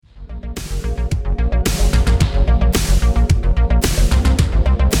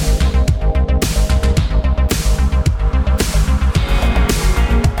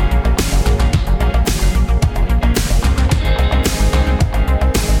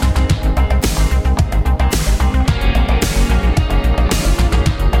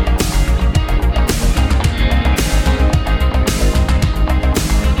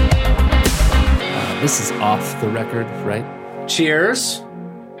the record, right? Cheers.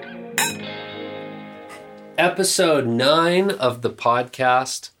 Episode 9 of the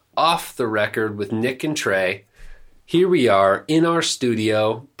podcast, Off the Record with Nick and Trey. Here we are in our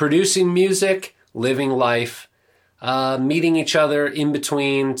studio, producing music, living life, meeting each other in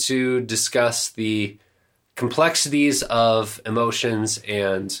between to discuss the complexities of emotions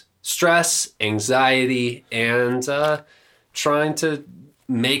and stress, anxiety, and trying to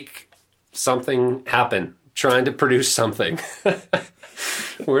make something happen, trying to produce something.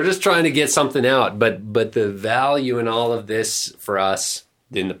 We're just trying to get something out, but the value in all of this for us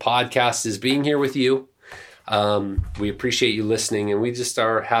in the podcast is being here with you. We appreciate you listening, and we just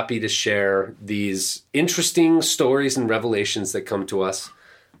are happy to share these interesting stories and revelations that come to us,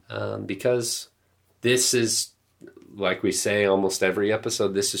 because this is, like we say almost every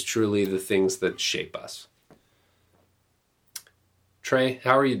episode, this is truly the things that shape us. Trey,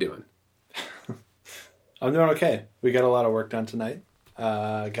 how are you doing? I'm doing okay. We got a lot of work done tonight.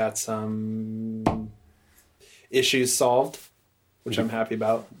 Got some issues solved, which I'm happy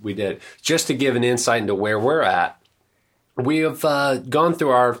about. We did. Just to give an insight into where we're at, we have gone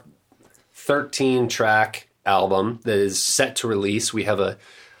through our 13-track album that is set to release. We have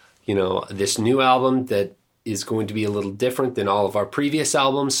this new album that is going to be a little different than all of our previous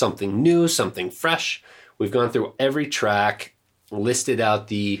albums, something new, something fresh. We've gone through every track, listed out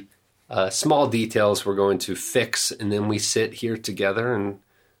the small details we're going to fix, and then we sit here together and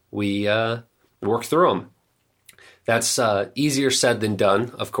we work through them. That's easier said than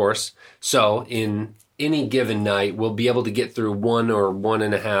done, of course. So in any given night, we'll be able to get through 1 or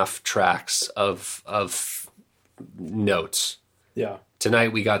 1.5 tracks of notes. Yeah.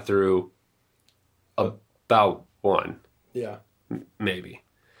 Tonight we got through about 1. Yeah. Maybe.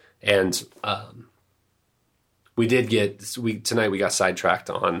 And tonight we got sidetracked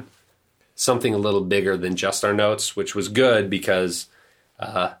on something a little bigger than just our notes, which was good because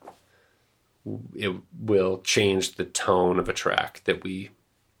it will change the tone of a track that we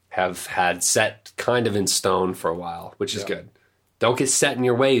have had set kind of in stone for a while, which is good. Don't get set in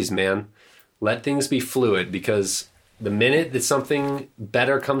your ways, man. Let things be fluid, because the minute that something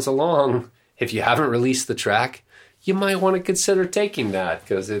better comes along, if you haven't released the track, you might want to consider taking that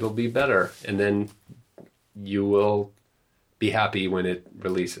because it'll be better. And then you will be happy when it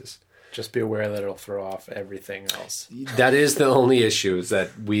releases. Just be aware that it'll throw off everything else. That is the only issue, is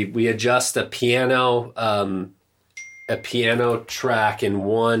that we adjust a piano track in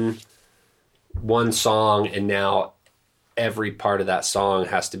one song, and now every part of that song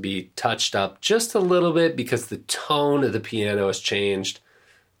has to be touched up just a little bit because the tone of the piano has changed.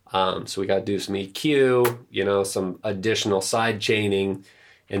 So we got to do some EQ, some additional side chaining,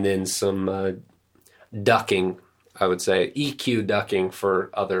 and then some ducking. I would say EQ ducking for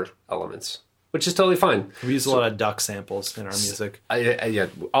other elements, which is totally fine. We use a lot of duck samples in our music. Yeah,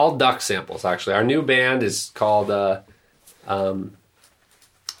 all duck samples, actually. Our new band is called the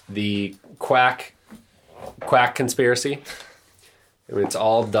Quack Conspiracy. I mean, it's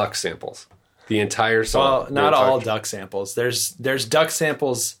all duck samples. The entire song. Well, not all duck samples. There's duck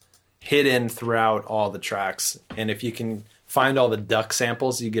samples hidden throughout all the tracks, and if you can find all the duck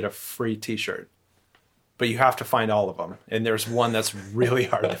samples, you get a free T-shirt. But you have to find all of them. And there's one that's really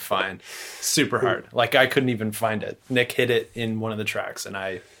hard to find. Super hard. Like, I couldn't even find it. Nick hid it in one of the tracks, and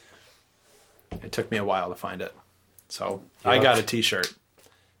it took me a while to find it. So I got a T-shirt.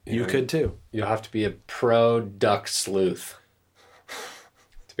 You could too. You'll have to be a pro duck sleuth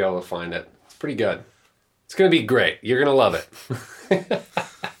to be able to find it. It's pretty good. It's going to be great. You're going to love it.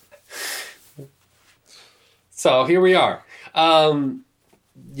 So here we are.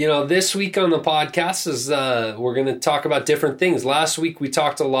 This week on the podcast is we're going to talk about different things. Last week we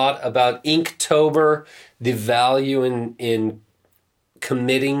talked a lot about Inktober, the value in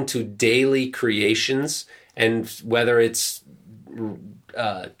committing to daily creations, and whether it's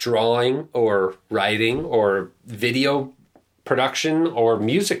drawing or writing or video production or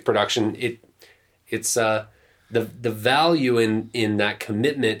music production. It's the value in that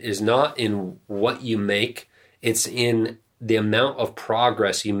commitment is not in what you make. It's in the amount of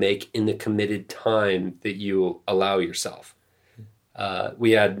progress you make in the committed time that you allow yourself.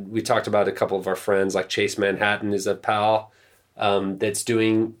 We talked about a couple of our friends, like Chase Manhattan is a pal that's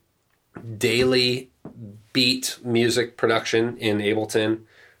doing daily beat music production in Ableton,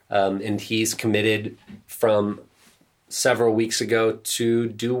 and he's committed from several weeks ago to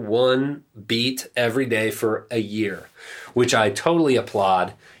do one beat every day for a year, which I totally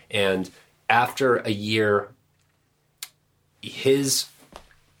applaud. And after a year, his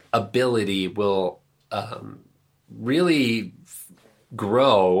ability will really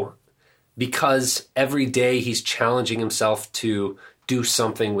grow because every day he's challenging himself to do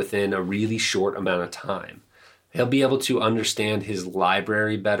something within a really short amount of time. He'll be able to understand his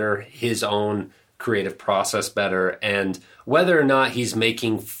library better, his own creative process better, and whether or not he's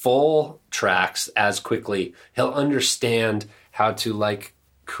making full tracks as quickly, he'll understand how to like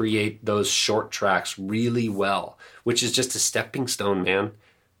create those short tracks really well, which is just a stepping stone, man.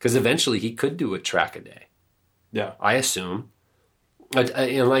 Because eventually he could do a track a day. Yeah. I assume.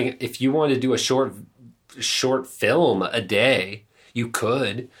 And like if you want to do a short film a day, you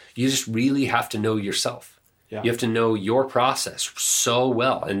could. You just really have to know yourself. Yeah. You have to know your process so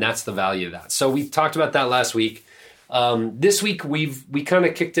well, and that's the value of that. So we talked about that last week. This week we kind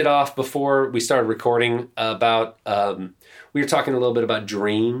of kicked it off before we started recording about we were talking a little bit about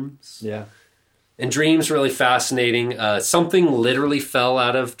dreams. Yeah. And dreams really fascinating. Something literally fell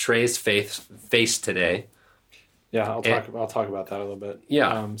out of Trey's face today. Yeah, I'll talk about that a little bit.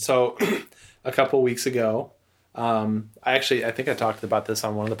 Yeah. So a couple weeks ago, I think I talked about this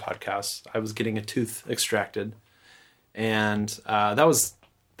on one of the podcasts. I was getting a tooth extracted, and that was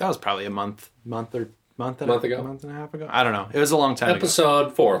probably a month ago, month and a half ago. I don't know. It was a long time ago.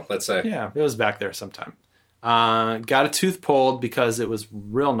 Episode 4, let's say. Yeah, it was back there sometime. Got a tooth pulled because it was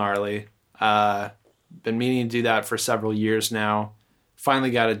real gnarly. Been meaning to do that for several years now.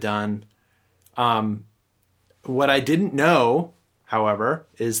 Finally got it done. What I didn't know, however,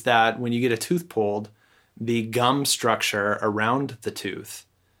 is that when you get a tooth pulled, the gum structure around the tooth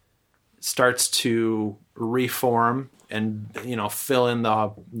starts to reform and, fill in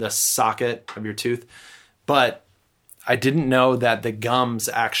the socket of your tooth. But I didn't know that the gums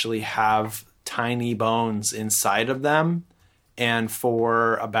actually have tiny bones inside of them. And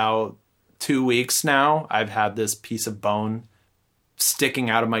for about 2 weeks now, I've had this piece of bone sticking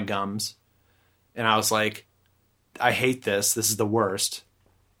out of my gums. And I was like, I hate this. This is the worst.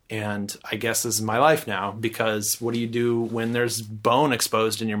 And I guess this is my life now, because what do you do when there's bone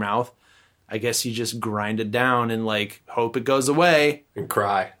exposed in your mouth? I guess you just grind it down and like hope it goes away. And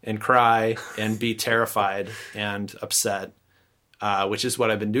cry. And be terrified and upset, which is what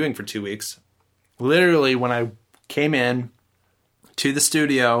I've been doing for 2 weeks. Literally, when I came in to the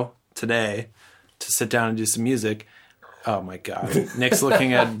studio today to sit down and do some music, oh my God. Nick's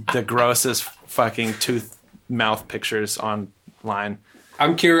looking at the grossest fucking tooth mouth pictures online.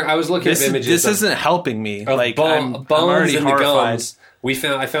 I'm curious. I was looking at images. This isn't helping me. Like I'm bones already in horrified. the gums.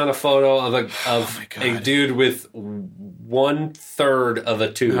 I found a photo of a dude with 1/3 of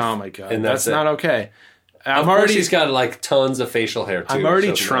a tooth. Oh my God. And that's not okay. He's got like tons of facial hair too. I'm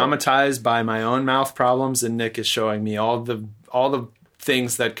already traumatized by my own mouth problems, and Nick is showing me all the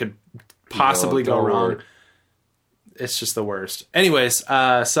things that could possibly go wrong. It's just the worst. Anyways,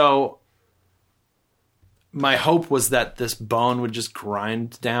 so my hope was that this bone would just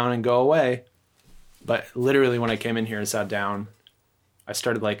grind down and go away. But literally when I came in here and sat down, I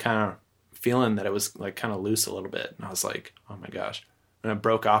started like kind of feeling that it was like kind of loose a little bit. And I was like, oh my gosh. And it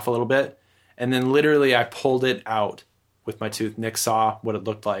broke off a little bit. And then literally I pulled it out with my tooth. Nick saw what it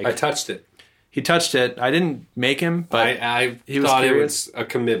looked like. I touched it. He touched it. I didn't make him, but I he was thought curious. It was a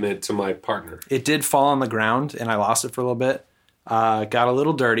commitment to my partner. It did fall on the ground, and I lost it for a little bit. Got a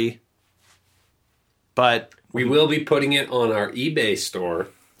little dirty. But we will be putting it on our eBay store.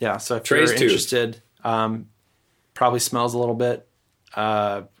 Yeah, so if Trey's you're interested, probably smells a little bit.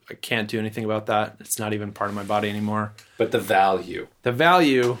 I can't do anything about that. It's not even part of my body anymore. But the value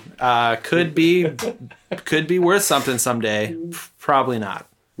could be worth something someday. Probably not.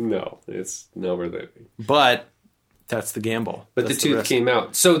 No, it's never that. But that's the gamble. But that's the tooth came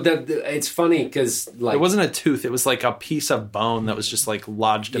out. So it's funny because like it wasn't a tooth. It was like a piece of bone that was just like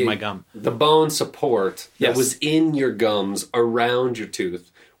lodged in my gum. The bone support that was in your gums around your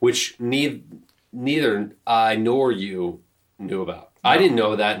tooth, which neither I nor you knew about. No. I didn't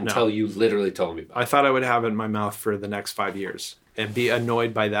know that until you literally told me about it. I thought I would have it in my mouth for the next 5 years and be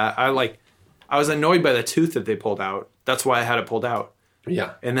annoyed by that. I was annoyed by the tooth that they pulled out. That's why I had it pulled out.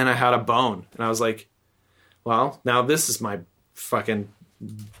 Yeah. And then I had a bone. And I was like, well, now this is my fucking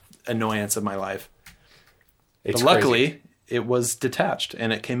annoyance of my life. But luckily, it was detached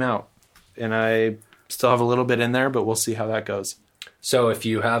and it came out. And I still have a little bit in there, but we'll see how that goes. So if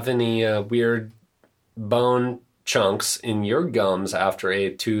you have any weird bone chunks in your gums after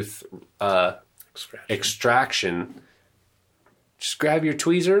a tooth extraction, just grab your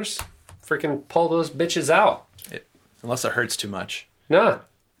tweezers, freaking pull those bitches out. Unless it hurts too much. Nah,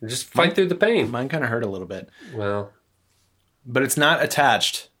 just fight through the pain. Mine kind of hurt a little bit. Well, but it's not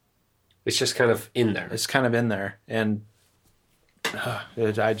attached. It's just kind of in there. It's kind of in there, and I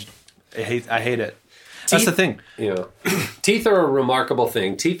hate it. That's the thing. You know, teeth are a remarkable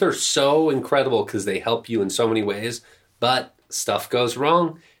thing. Teeth are so incredible because they help you in so many ways, but stuff goes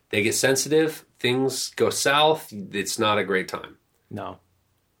wrong. They get sensitive. Things go south. It's not a great time. No.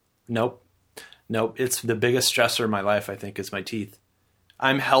 Nope. It's the biggest stressor in my life, I think, is my teeth.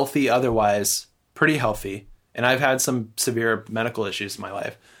 I'm healthy otherwise, pretty healthy. And I've had some severe medical issues in my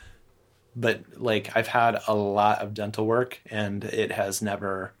life. But, like, I've had a lot of dental work, and it has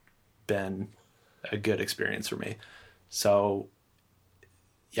never been a good experience for me. So,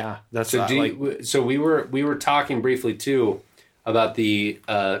 yeah, that's so we were talking briefly, too, about the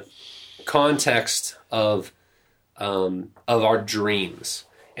context of our dreams.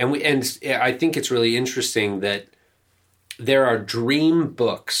 And I think it's really interesting that there are dream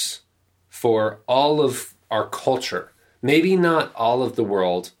books for all of our culture. Maybe not all of the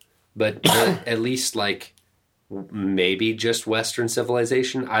world, but at least like maybe just Western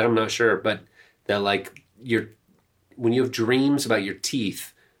civilization. I'm not sure, but that like when you have dreams about your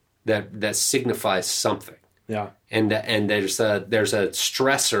teeth, that signifies something. Yeah. And there's a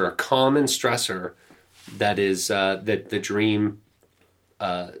stressor, a common stressor that is that the dream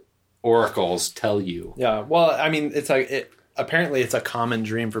oracles tell you. Yeah. Well, I mean, apparently it's a common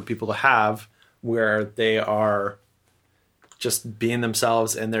dream for people to have where they are just being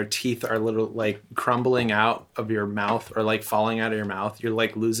themselves and their teeth are little like crumbling out of your mouth or like falling out of your mouth. You're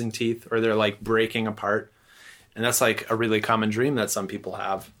like losing teeth or they're like breaking apart. And that's like a really common dream that some people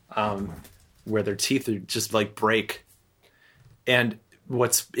have, where their teeth are just like break. And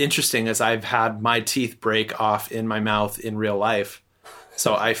what's interesting is I've had my teeth break off in my mouth in real life.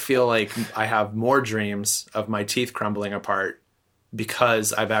 So I feel like I have more dreams of my teeth crumbling apart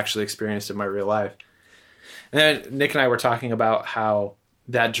because I've actually experienced it in my real life. And then Nick and I were talking about how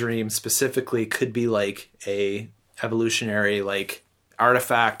that dream specifically could be like a evolutionary like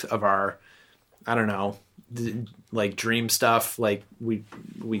artifact of our, I don't know, like dream stuff. Like we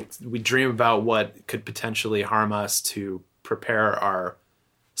dream about what could potentially harm us to prepare our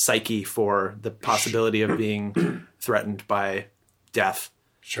psyche for the possibility of being threatened by death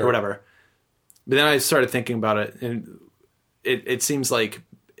or whatever. But then I started thinking about it, and it seems like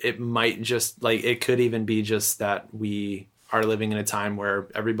it might just like it could even be just that we are living in a time where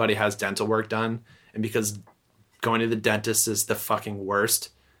everybody has dental work done, and because going to the dentist is the fucking worst,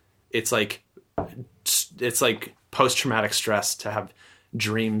 it's like post-traumatic stress to have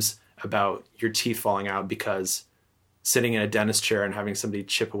dreams about your teeth falling out because sitting in a dentist chair and having somebody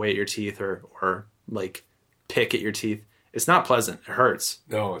chip away at your teeth or like pick at your teeth, it's not pleasant. It hurts.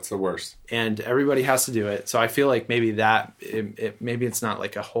 No, it's the worst. And everybody has to do it. So I feel like maybe maybe it's not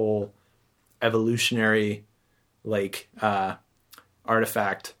like a whole evolutionary like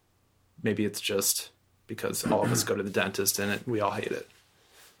artifact. Maybe it's just because all of us go to the dentist and we all hate it.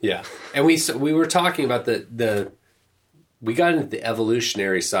 Yeah. And we were talking about we got into the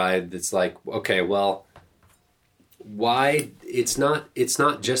evolutionary side. That's like, okay, well, why it's not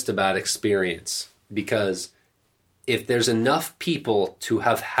just about experience, because if there's enough people to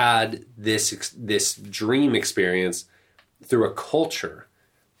have had this dream experience through a culture,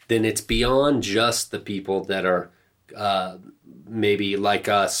 then it's beyond just the people that are maybe like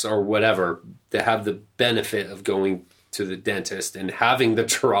us or whatever, that have the benefit of going to the dentist and having the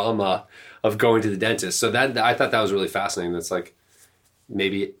trauma of going to the dentist. So that I thought that was really fascinating. That's like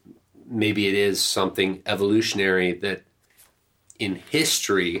maybe it is something evolutionary that in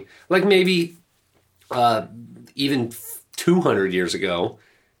history, like maybe even 200 years ago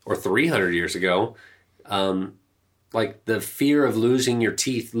or 300 years ago, like the fear of losing your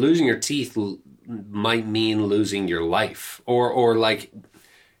teeth might mean losing your life, or like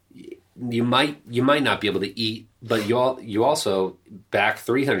you might not be able to eat, but you also back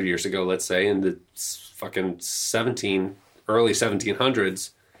 300 years ago, let's say in the fucking early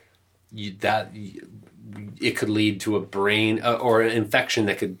 1700s, it could lead to a brain or an infection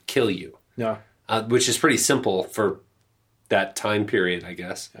that could kill you. Yeah. Which is pretty simple for that time period, I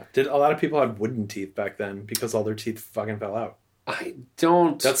guess. Yeah. Did a lot of people have wooden teeth back then because all their teeth fucking fell out? I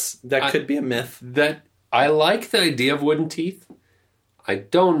don't. That could be a myth. That I like the idea of wooden teeth. I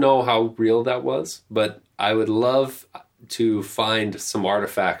don't know how real that was, but I would love to find some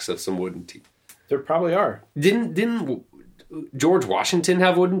artifacts of some wooden teeth. There probably are. Didn't George Washington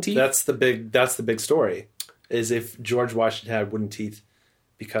have wooden teeth? That's the big story. Is if George Washington had wooden teeth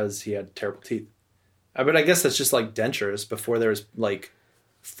because he had terrible teeth. But I guess that's just like dentures before there was like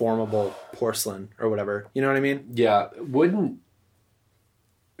formable porcelain or whatever. You know what I mean? Yeah, wooden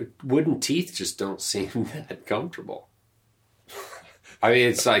teeth just don't seem that comfortable. I mean,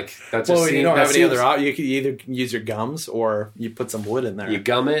 it's like that's well, you don't have any other option. You can either use your gums or you put some wood in there. You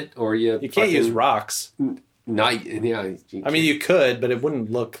gum it, or you can't use rocks. Not yeah. I mean, you could, but it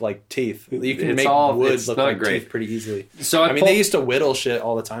wouldn't look like teeth. You can make wood look like teeth pretty easily. So I mean, they used to whittle shit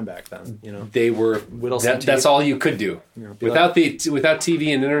all the time back then. You know, they were whittle. That's all you could do without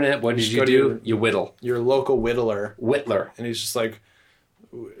TV and internet. What did you do? You whittle. Your local whittler, and he's just like,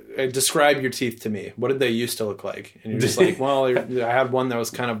 describe your teeth to me. What did they used to look like? And you're just like, well, I had one that was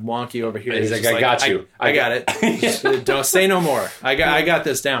kind of wonky over here. And he's like, I got you. I got it. Just, don't say no more. I got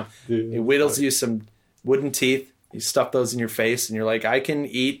this down. He whittles you some wooden teeth. You stuff those in your face, and you're like, I can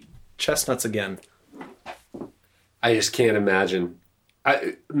eat chestnuts again. I just can't imagine.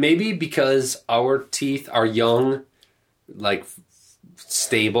 Maybe because our teeth are young, like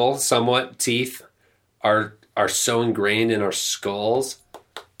stable, somewhat teeth are so ingrained in our skulls.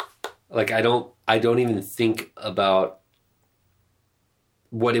 Like I don't even think about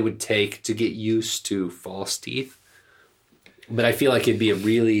what it would take to get used to false teeth. But I feel like it'd be a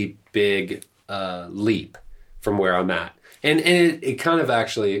really big leap from where I'm at. And it kind of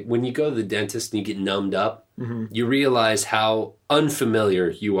actually, when you go to the dentist and you get numbed up, you realize how unfamiliar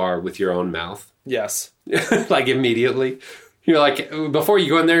you are with your own mouth. Yes. Like immediately. You're like, before you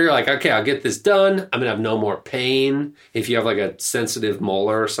go in there, you're like, okay, I'll get this done. I'm going to have no more pain if you have like a sensitive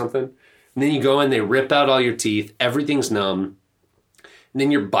molar or something. And then you go in, they rip out all your teeth. Everything's numb. And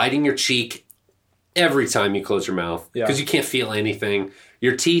then you're biting your cheek every time you close your mouth because you can't feel anything.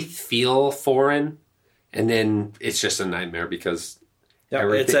 Your teeth feel foreign. And then it's just a nightmare because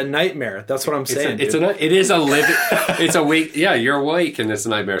it's a nightmare. That's what I'm saying. It is a living. It's a week. Yeah, you're awake and it's a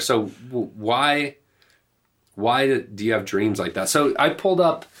nightmare. So why do you have dreams like that? So I pulled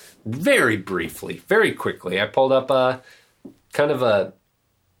up very briefly, very quickly. I pulled up a kind of a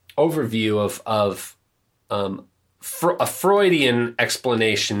overview of a Freudian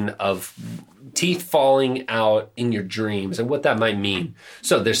explanation of teeth falling out in your dreams and what that might mean.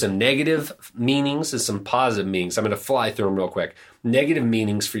 So there's some negative meanings and some positive meanings. I'm going to fly through them real quick. Negative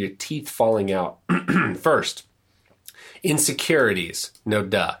meanings for your teeth falling out. First, insecurities. No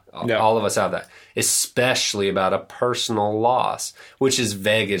duh. All of us have that. Especially about a personal loss, which is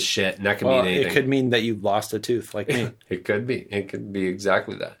vague as shit. And that can mean anything. It could mean that you lost a tooth like me. It could be. It could be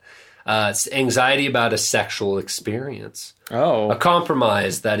exactly that. Anxiety about a sexual experience. Oh. A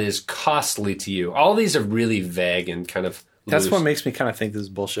compromise that is costly to you. All these are really vague and kind of loose. That's what makes me kind of think this is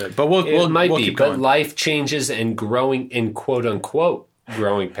bullshit. But it might be. But life changes and growing in quote unquote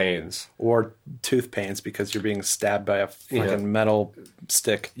growing pains. Or tooth pains because you're being stabbed by a fucking metal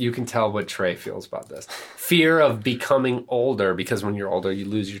stick. You can tell what Trey feels about this. Fear of becoming older because when you're older you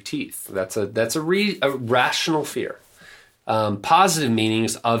lose your teeth. That's a rational fear. Positive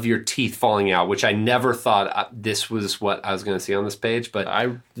meanings of your teeth falling out, which I never thought this was what I was going to see on this page, but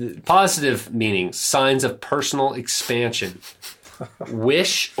positive meanings, signs of personal expansion,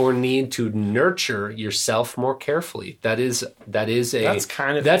 wish or need to nurture yourself more carefully. That's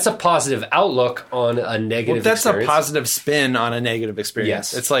a positive outlook on a negative that's experience. A positive spin on a negative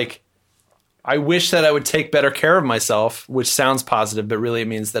experience. Yes. It's like, I wish that I would take better care of myself, which sounds positive, but really it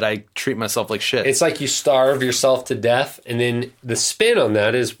means that I treat myself like shit. It's like you starve yourself to death, and then the spin on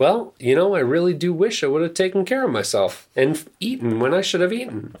that is, well, I really do wish I would have taken care of myself and eaten when I should have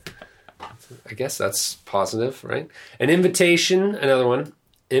eaten. I guess that's positive, right? An invitation, another one,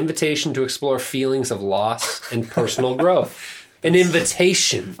 invitation to explore feelings of loss and personal growth. An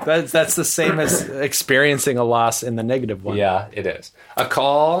invitation. That's the same as experiencing a loss in the negative one. Yeah, it is. A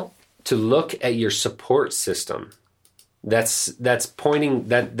call to look at your support system. That's pointing,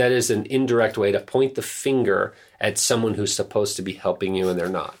 that is an indirect way to point the finger at someone who's supposed to be helping you and they're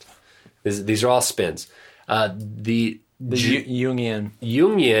not. These are all spins. The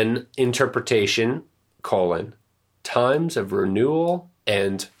Jungian interpretation, times of renewal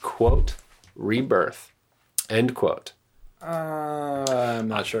and, quote, rebirth, end quote. I'm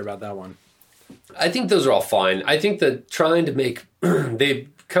not sure about that one. I think those are all fine. I think that trying to make,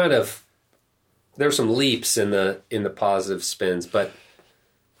 there's some leaps in the positive spins, but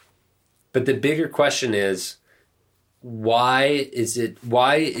the bigger question is, why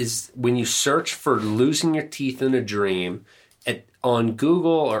is when you search for losing your teeth in a dream on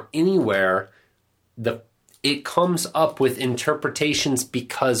Google or anywhere, it comes up with interpretations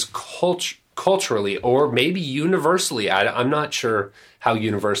because culturally or maybe universally, I'm not sure how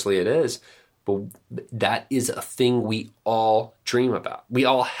universally it is, but that is a thing we all dream about. We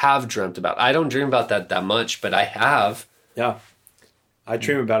all have dreamt about. I don't dream about that much, but I have. Yeah. I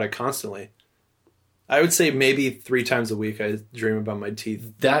dream about it constantly. I would say maybe 3 times a week I dream about my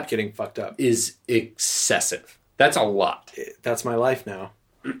teeth getting fucked up. Is excessive. That's a lot. That's my life now.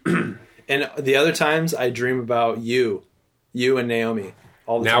 And the other times I dream about you and Naomi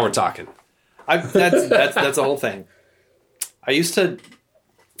all the time. Now we're talking. That's a whole thing. I used to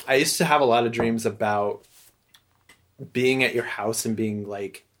have a lot of dreams about being at your house and being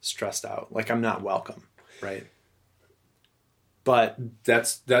like stressed out, like I'm not welcome, right? But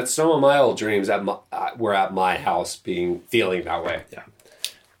That's some of my old dreams were at my house feeling that way. yeah,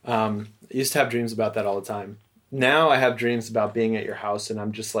 I used to have dreams about that all the time. Now I have dreams about being at your house and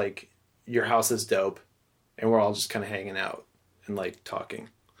I'm just like, your house is dope, and we're all just kind of hanging out and like talking.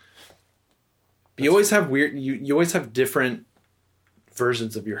 But you always have you always have different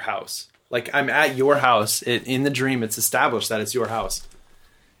versions of your house. Like I'm at your house in the dream, it's established that it's your house,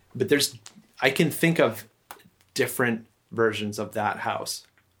 but I can think of different versions of that house.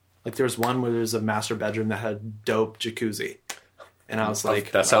 Like there was one where there was a master bedroom that had a dope jacuzzi, and I was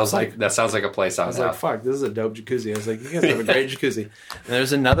like, that sounds like a place I was like, fuck, this is a dope jacuzzi. I was like, you guys have a great jacuzzi. And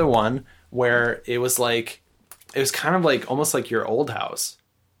there's another one where it was kind of like almost like your old house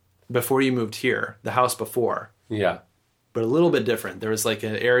before you moved here, the house before. Yeah. But a little bit different. There was like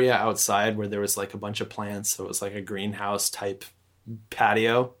an area outside where there was like a bunch of plants. So it was like a greenhouse type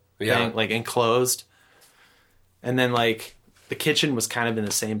patio thing, like enclosed. And then like the kitchen was kind of in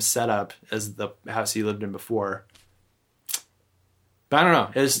the same setup as the house you lived in before. But I don't know.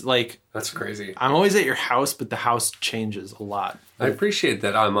 It was like... That's crazy. I'm always at your house, but the house changes a lot. I appreciate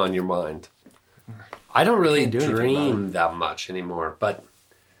that I'm on your mind. I don't really dream that much anymore, but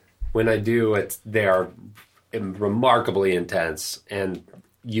when I do, they are remarkably intense and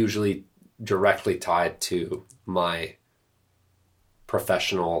usually directly tied to my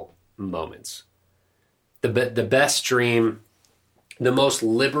professional moments. The best dream, the most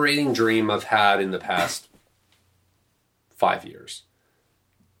liberating dream I've had in the past 5 years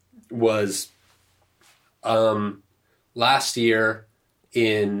was last year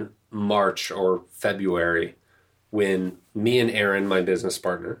in March or February, when me and Aaron, my business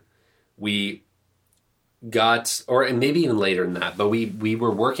partner, we got, or maybe even later than that, but we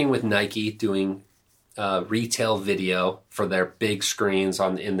were working with Nike doing retail video for their big screens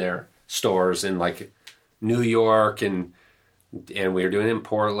in their stores in like New York, and we were doing it in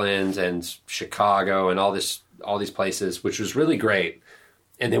Portland and Chicago and all these places, which was really great.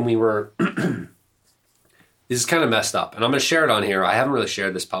 And then we were this is kind of messed up, and I'm going to share it on here. I haven't really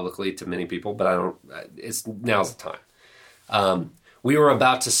shared this publicly to many people, but now's the time. We were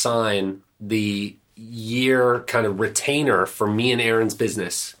about to sign the year kind of retainer for me and Aaron's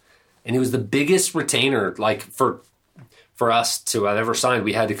business. And it was the biggest retainer, like for us to have ever signed.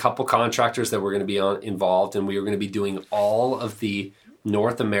 We had a couple contractors that were going to be involved, and we were going to be doing all of the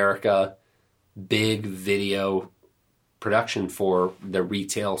North America big video production for the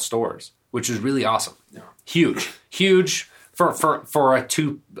retail stores, which was really awesome. Yeah. Huge for a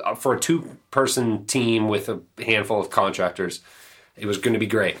two person team with a handful of contractors. It was going to be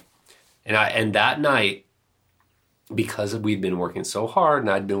great. And that night, because we'd been working so hard, and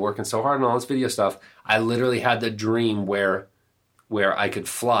I'd been working so hard on all this video stuff, I literally had the dream where I could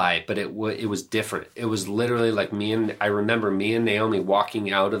fly, but it was different. It was literally like I remember me and Naomi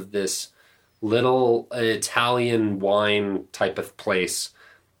walking out of this little Italian wine type of place,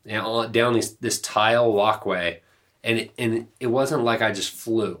 and down this tile walkway, and it wasn't like I just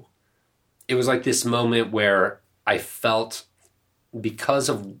flew. It was like this moment where I felt, because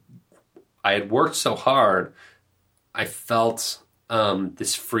of I had worked so hard, I felt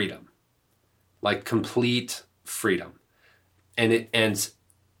this freedom, like complete freedom, and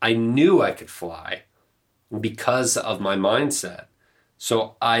I knew I could fly because of my mindset.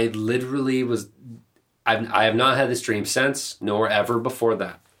 So I literally I have not had this dream since, nor ever before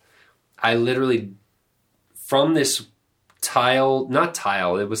that. I literally, from this not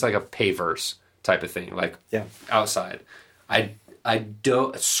tile, it was like a pavers type of thing, like outside. I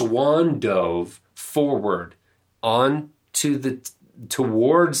swan dove forward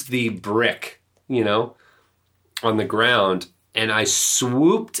towards the brick, on the ground, and I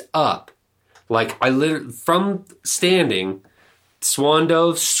swooped up, like I literally from standing, swan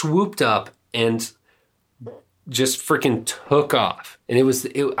dove, swooped up and just freaking took off. And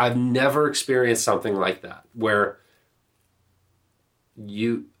I've never experienced something like that, where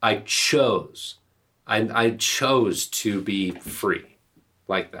I chose to be free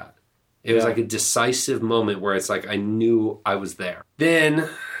like that. It was like a decisive moment where it's like I knew I was there. Then,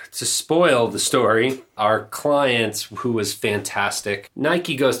 to spoil the story, our client, who was fantastic,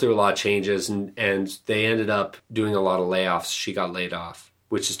 Nike goes through a lot of changes, and they ended up doing a lot of layoffs. She got laid off,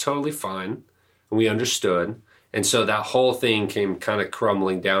 which is totally fine. And we understood. And so that whole thing came kind of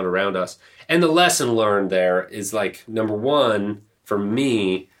crumbling down around us. And the lesson learned there is like, number one, for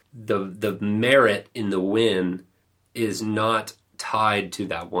me, the merit in the win is not tied to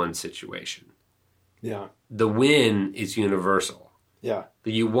that one situation. Yeah. The win is universal. Yeah.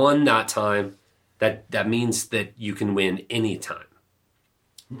 You won that time. That means that you can win anytime.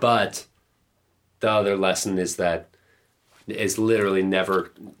 But the other lesson is literally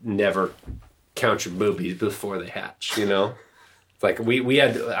never count your boobies before they hatch, you know? Like we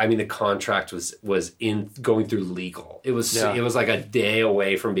had, I mean, the contract was in going through legal. It was like a day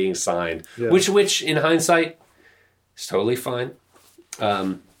away from being signed, which in hindsight is totally fine.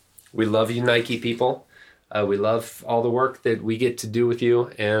 We love you, Nike people. We love all the work that we get to do with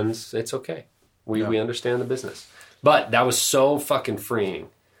you, and it's okay. We understand the business. But that was so fucking freeing.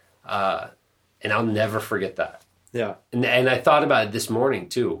 And I'll never forget that. Yeah. And I thought about it this morning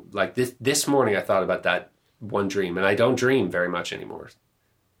too. Like this morning I thought about that one dream, and I don't dream very much anymore,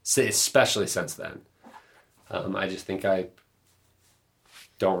 especially since then. I just think I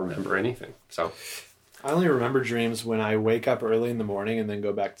don't remember anything. So I only remember dreams when I wake up early in the morning and then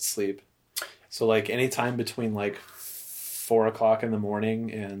go back to sleep. So like any time between like 4 o'clock in the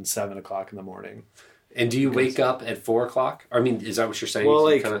morning and 7 o'clock in the morning. And do you wake up at 4 o'clock? I mean, is that what you're saying? Well,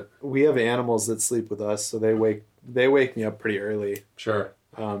 like we have animals that sleep with us, so they wake me up pretty early. Sure.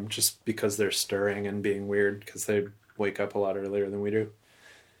 Just because they're stirring and being weird, because they wake up a lot earlier than we do.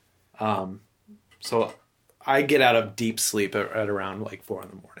 So I get out of deep sleep at around like 4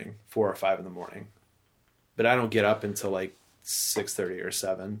 or 5 in the morning, but I don't get up until like 6:30 or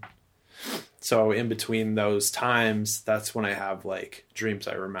 7. So in between those times, that's when I have like dreams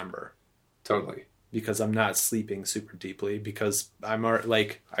I remember. Totally. Because I'm not sleeping super deeply, because I'm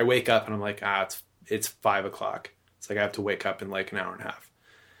like, I wake up and I'm like, it's 5 o'clock. It's like I have to wake up in like an hour and a half.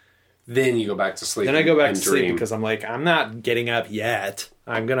 Then you go back to sleep. Then I go back to sleep because I'm like, I'm not getting up yet.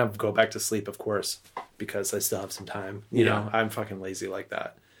 I'm going to go back to sleep, of course, because I still have some time. You know, I'm fucking lazy like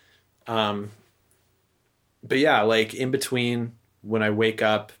that. But yeah, like in between when I wake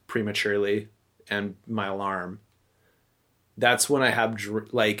up prematurely and my alarm, that's when I have,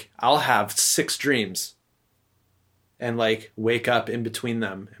 like, I'll have 6 dreams and, like, wake up in between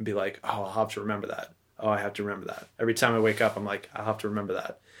them and be like, oh, I'll have to remember that. Oh, I have to remember that. Every time I wake up, I'm like, I'll have to remember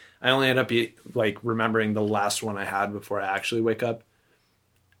that. I only end up, like, remembering the last one I had before I actually wake up.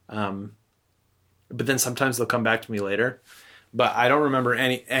 But then sometimes they'll come back to me later. But I don't remember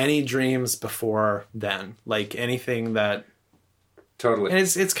any dreams before then. Like, anything that... Totally. And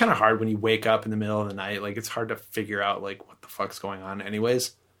it's kind of hard when you wake up in the middle of the night. Like, it's hard to figure out, like, what the fuck's going on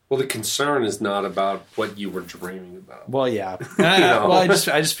anyways. Well, the concern is not about what you were dreaming about. Well, yeah. Well, I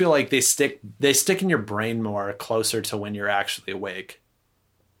just feel like they stick in your brain more closer to when you're actually awake.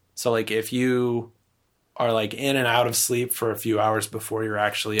 So, like, if you are, like, in and out of sleep for a few hours before you're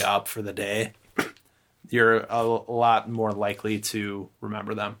actually up for the day, you're a lot more likely to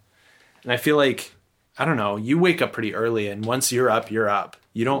remember them. And I feel like, I don't know, you wake up pretty early, and once you're up, you're up.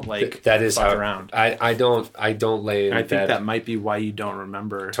 You don't like that is fuck around. I don't lay in I bed. think that might be why you don't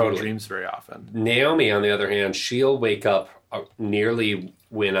remember your dreams very often. Naomi, on the other hand, she'll wake up nearly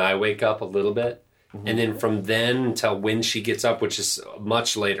when I wake up a little bit, and then from then until when she gets up, which is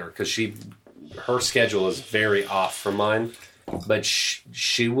much later, because her schedule is very off from mine. But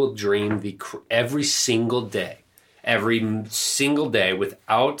she will dream every single day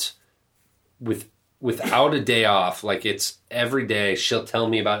without a day off. Like, it's every day she'll tell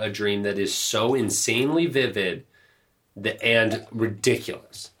me about a dream that is so insanely vivid and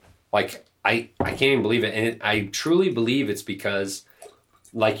ridiculous. Like, I can't even believe it. And I truly believe it's because,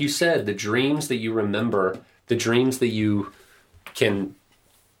 like you said, the dreams that you remember, the dreams that you can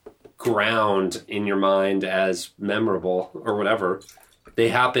ground in your mind as memorable or whatever, they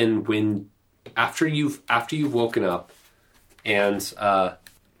happen when after you've woken up and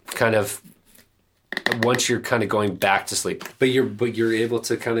kind of once you're kind of going back to sleep, but you're able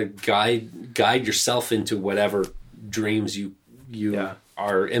to kind of guide yourself into whatever dreams you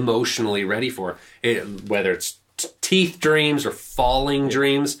are emotionally ready for, whether it's teeth dreams or falling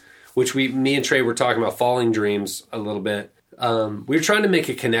dreams, which me and Trey were talking about falling dreams a little bit. We were trying to make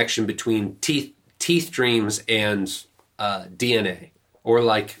a connection between teeth dreams and DNA, or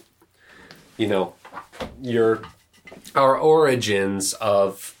like, you know, our origins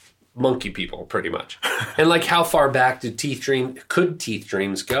of monkey people, pretty much, and like how far back could teeth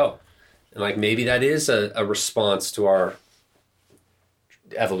dreams go, and like maybe that is a response to our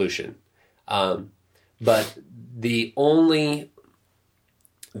evolution, but the only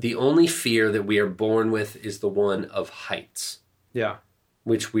fear that we are born with is the one of heights. Yeah.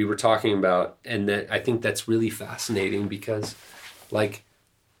 which we were talking about, and that I think that's really fascinating because, like,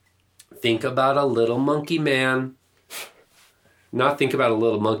 think about a little monkey man. Not think about a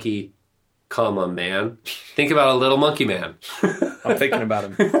little monkey, comma, man. Think about a little monkey man. I'm thinking about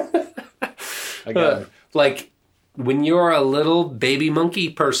him. I got it. Like, when you're a little baby monkey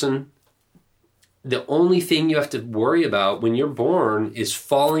person, the only thing you have to worry about when you're born is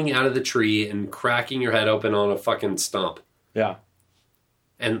falling out of the tree and cracking your head open on a fucking stump. Yeah.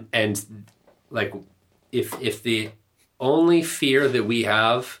 And like, if the only fear that we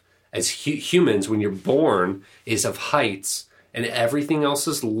have as humans when you're born is of heights, and everything else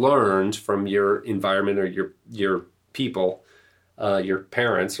is learned from your environment or your people, your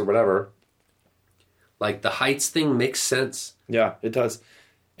parents or whatever, like, the heights thing makes sense. Yeah, it does.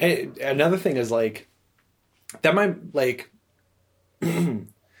 And another thing is, like, that might, like, I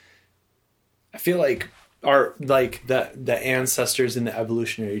feel like the ancestors in the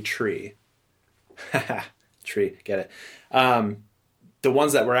evolutionary tree, get it? The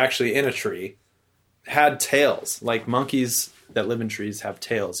ones that were actually in a tree had tails. Like, monkeys that live in trees have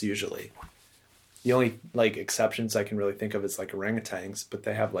tails usually. The only, like, exceptions I can really think of is, like, orangutans, but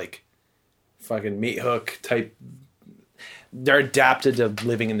they have, like, fucking meat hook type. They're adapted to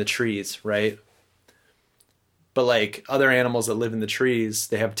living in the trees, right? But, like, other animals that live in the trees,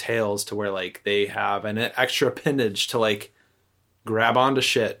 they have tails to where, like, they have an extra appendage to, like, grab onto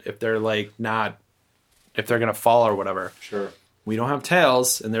shit if they're, like, not, if they're gonna fall or whatever. Sure. We don't have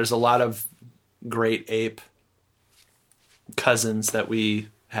tails, and there's a lot of great ape cousins that we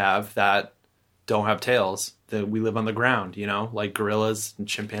have that don't have tails, that we live on the ground, you know, like gorillas and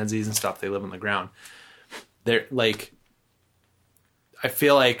chimpanzees and stuff. They live on the ground. They're like, I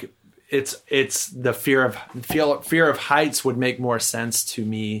feel like it's the fear of heights would make more sense to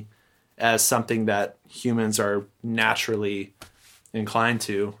me as something that humans are naturally inclined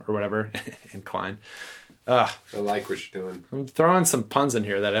to, or whatever. Inclined. I like what you're doing. I'm throwing some puns in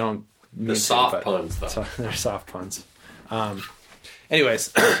here that I don't mean The to, soft but- puns, though. So, they're soft puns.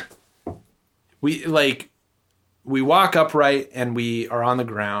 Anyways, we walk upright and we are on the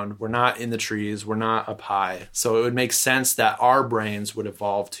ground. We're not in the trees. We're not up high. So it would make sense that our brains would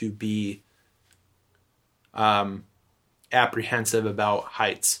evolve to be apprehensive about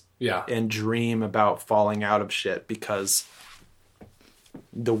heights. Yeah. And dream about falling out of shit, because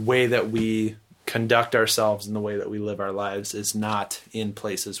the way that we conduct ourselves and the way that we live our lives is not in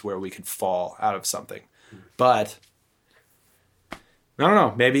places where we could fall out of something. But I don't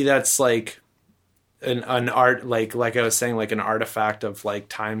know, maybe that's like an art, like I was saying, like an artifact of, like,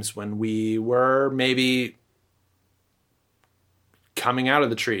 times when we were maybe coming out of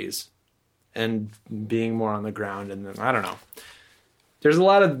the trees and being more on the ground. And then, I don't know. There's a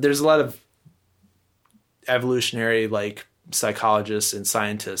lot of evolutionary, like, psychologists and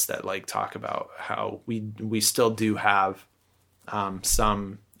scientists that, like, talk about how we still do have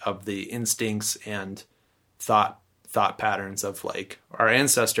some of the instincts and thought patterns of, like, our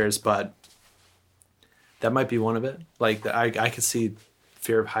ancestors, but that might be one of it. Like, I could see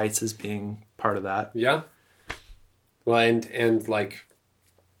fear of heights as being part of that. Yeah. Well, and like,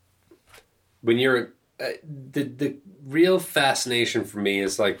 when you're the real fascination for me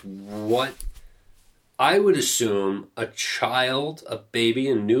is, like, what I would assume a child, a baby,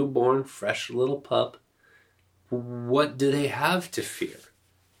 a newborn, fresh little pup, what do they have to fear?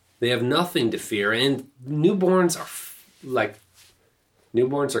 They have nothing to fear. And newborns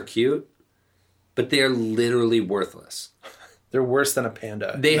are cute, but they are literally worthless. They're worse than a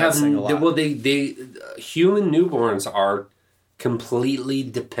panda. They have, saying a lot. well, they human newborns are completely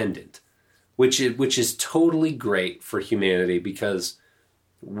dependent, which is totally great for humanity, because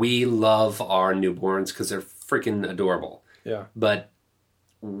we love our newborns because they're freaking adorable. Yeah. But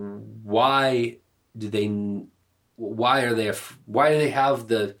why do they have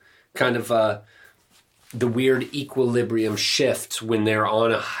the kind of the weird equilibrium shift when they're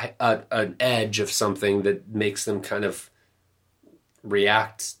on an edge of something that makes them kind of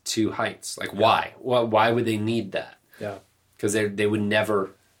react to heights? Like, why? Why would they need that? Yeah. Because they would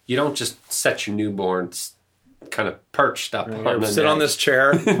never. You don't just set your newborns kind of perched up on an sit on edge. this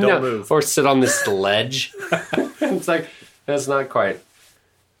chair, don't move. Or sit on this ledge. It's like, that's not quite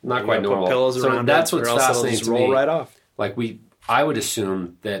normal. Put pillows So around that's it, what's or else it'll fascinating just to roll me. right off. Like, I would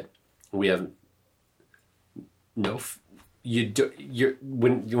assume that we have when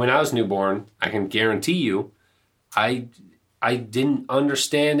I was newborn, I can guarantee you, I didn't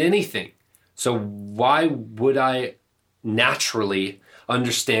understand anything. So why would I naturally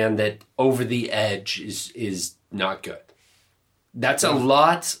understand that over the edge is not good? That's a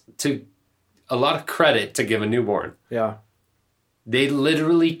lot of credit to give a newborn. Yeah. They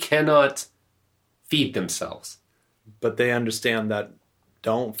literally cannot feed themselves. But they understand that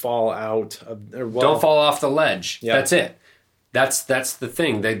don't fall out of... Don't fall off the ledge. Yeah. That's it. That's the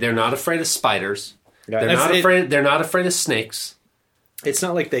thing. They're not afraid of spiders. Yeah, They're not afraid of snakes. It's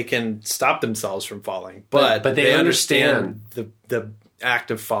not like they can stop themselves from falling, but they understand the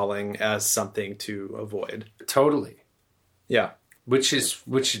act of falling as something to avoid. Totally. Yeah.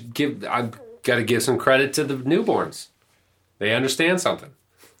 I've got to give some credit to the newborns. They understand something.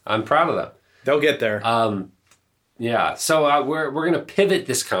 I'm proud of them. They'll get there. Yeah. So we're going to pivot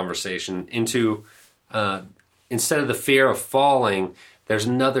this conversation into instead of the fear of falling, there's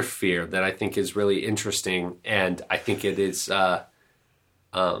another fear that I think is really interesting, and I think it is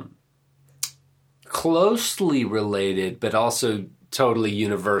closely related, but also totally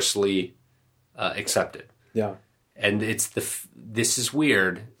universally accepted. Yeah. And it's this is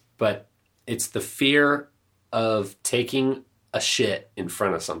weird, but it's the fear of taking a shit in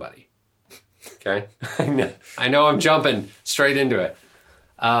front of somebody. Okay? I know I'm jumping straight into it.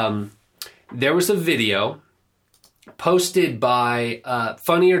 There was a video posted by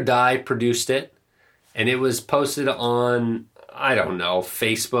Funny or Die produced it, and it was posted on, I don't know,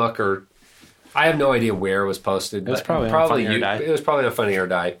 Facebook, or I have no idea where it was posted. It was probably on Funny or Die. It was probably on Funny or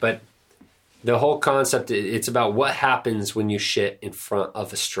Die, but the whole concept, it's about what happens when you shit in front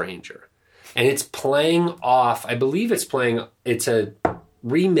of a stranger. And it's playing off, I believe it's a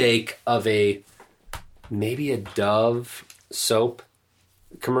remake of maybe a Dove soap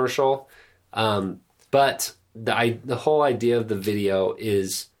commercial. But the whole idea of the video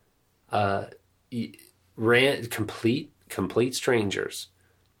is complete strangers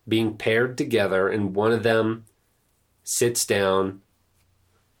being paired together, and one of them sits down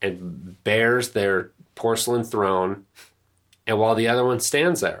and bears their porcelain throne, and while the other one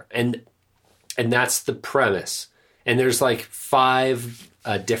stands there. And that's the premise. And there's like 5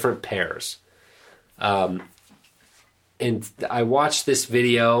 different pairs. And I watched this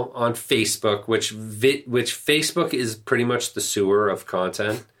video on Facebook, which Facebook is pretty much the sewer of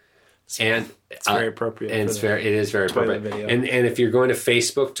content. And it's very appropriate. And it is very appropriate. Video. And if you're going to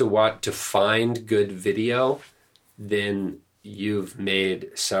Facebook to find good video, then you've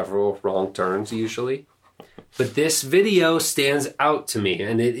made several wrong turns usually. But this video stands out to me,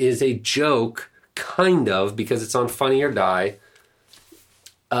 and it is a joke, kind of, because it's on Funny or Die.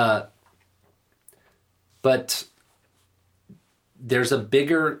 But there's a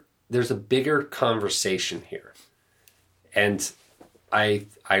bigger conversation here, and this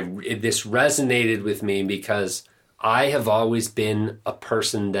resonated with me because I have always been a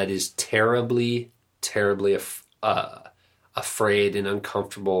person that is terribly, terribly afraid and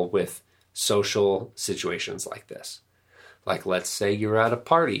uncomfortable with social situations like this. Like, let's say you're at a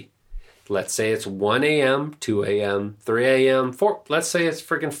party. Let's say it's 1 a.m., 2 a.m., 3 a.m., 4. Let's say it's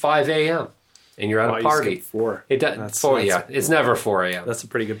freaking 5 a.m. and you're at a party. You skip 4. It does. 4. Yeah, it's never 4 a.m. That's a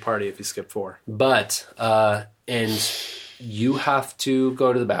pretty good party if you skip 4. But and you have to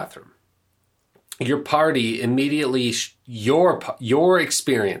go to the bathroom. Your party immediately, your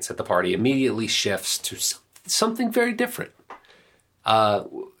experience at the party immediately shifts to something very different.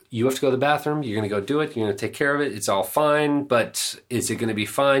 You have to go to the bathroom. You're going to go do it. You're going to take care of it. It's all fine. But is it going to be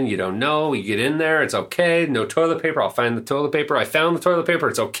fine? You don't know. You get in there. It's okay. No toilet paper. I'll find the toilet paper. I found the toilet paper.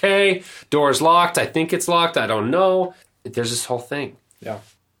 It's okay. Door's locked. I think it's locked. I don't know. There's this whole thing. Yeah.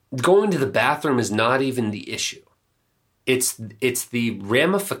 Going to the bathroom is not even the issue. It's the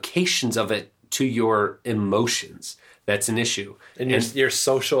ramifications of it to your emotions that's an issue. And your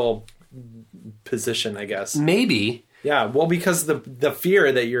social position, I guess. Maybe. Yeah, well, because the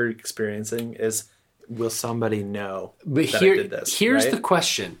fear that you're experiencing is, will somebody know that I did this? Here's right? the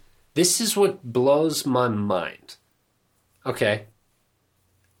question. This is what blows my mind. Okay.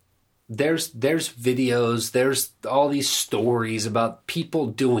 There's videos, there's all these stories about people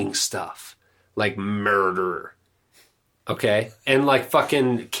doing stuff like murder. Okay? And like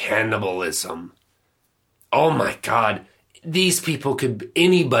fucking cannibalism. Oh my God.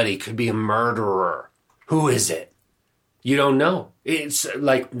 Anybody could be a murderer. Who is it? You don't know. It's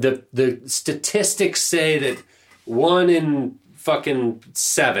like the statistics say that 1 in fucking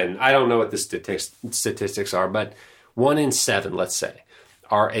 7, I don't know what the statistics are, but 1 in 7, let's say,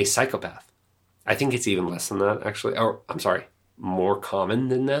 are a psychopath. I think it's even less than that, actually. Or, I'm sorry, more common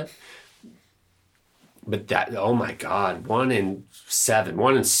than that. But that, oh my God, 1 in 7,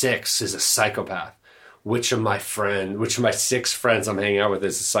 1 in 6 is a psychopath. Which of my 6 friends I'm hanging out with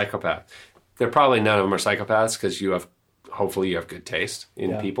is a psychopath? They're probably none of them are psychopaths because hopefully you have good taste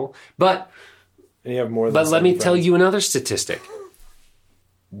in people. But and you have more than but let me friends. tell you another statistic.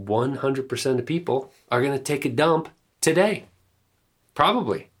 100% of people are going to take a dump today.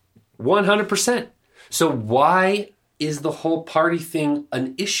 Probably. 100%. So why is the whole party thing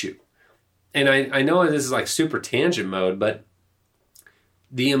an issue? And I know this is like super tangent mode, but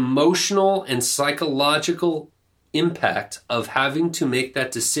the emotional and psychological impact of having to make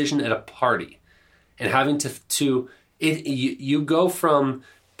that decision at a party and having you go from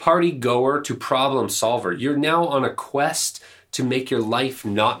party goer to problem solver. You're now on a quest to make your life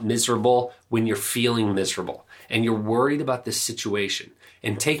not miserable when you're feeling miserable and you're worried about this situation.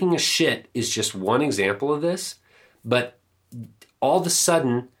 And taking a shit is just one example of this. But all of a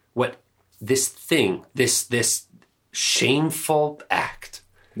sudden, what this thing, this shameful act,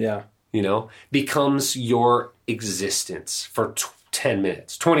 becomes your existence for 10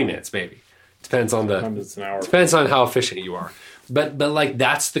 minutes, 20 minutes, maybe. Depends on Sometimes it's an hour. Depends on how efficient you are. But like,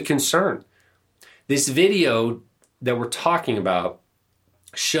 that's the concern. This video that we're talking about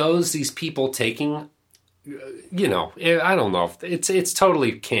shows these people taking, I don't know if it's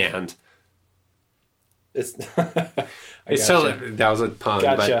totally canned. That was a pun.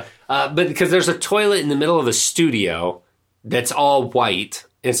 Gotcha. But because there's a toilet in the middle of a studio that's all white.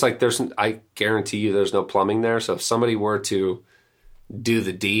 It's like I guarantee you there's no plumbing there. So if somebody were to do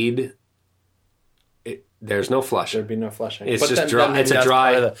the deed, there's no flushing. There'd be no flushing. It's just dry. It's a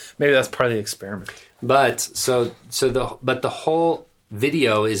dry. Maybe that's part of the experiment. But the whole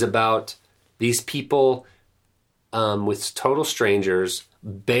video is about these people with total strangers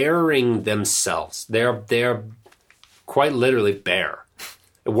baring themselves. They're quite literally bare.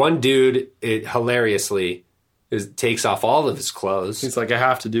 One dude, hilariously, takes off all of his clothes. He's like, I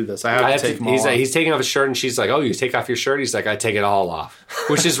have to do this. I have to take them all off. He's taking off his shirt, and she's like, oh, you take off your shirt? He's like, I take it all off.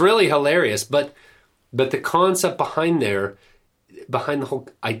 Which is really hilarious. But the concept behind the whole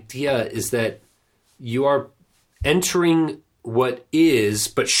idea is that you are entering what is,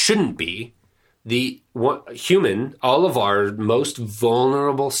 but shouldn't be, all of our most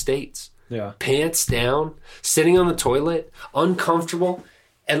vulnerable states. Yeah. Pants down, sitting on the toilet, uncomfortable,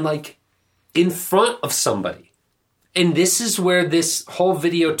 and like in front of somebody. And this is where this whole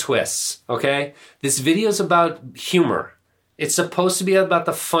video twists, okay? This video is about humor. It's supposed to be about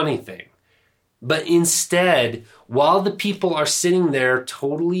the funny thing. But instead, while the people are sitting there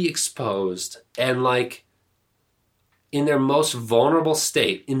totally exposed and like in their most vulnerable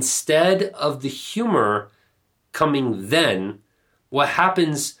state, instead of the humor coming then, what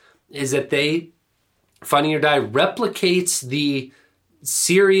happens is that Funny or Die replicates the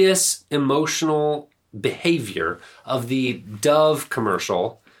serious emotional behavior of the Dove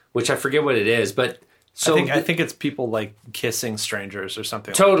commercial, which I forget what it is, but so I think it's people like kissing strangers or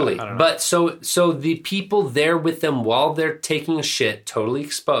something. Totally. Like that. I don't know. But so the people there with them while they're taking a shit, totally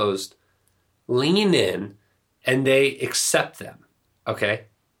exposed, lean in, and they accept them. Okay?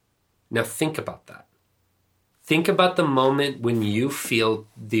 Now think about that. Think about the moment when you feel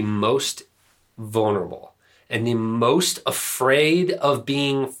the most vulnerable and the most afraid of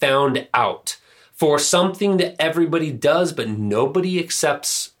being found out for something that everybody does, but nobody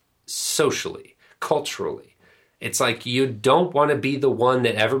accepts socially, culturally. It's like you don't want to be the one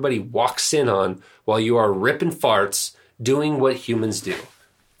that everybody walks in on while you are ripping farts doing what humans do.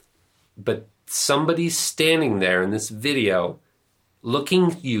 But somebody's standing there in this video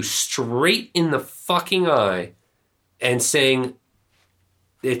looking you straight in the fucking eye and saying,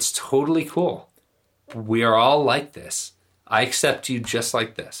 it's totally cool. We are all like this. I accept you just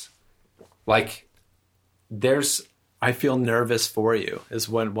like this. Like, I feel nervous for you, is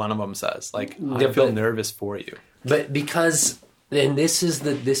what one of them says. Like, I feel nervous for you. But because, and this is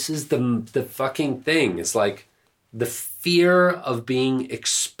the fucking thing. It's like the fear of being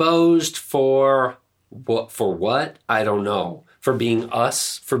exposed for what? I don't know. For being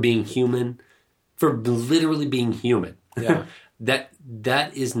us, for being human, for literally being human. Yeah. That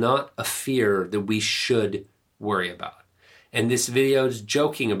is not a fear that we should worry about. And this video is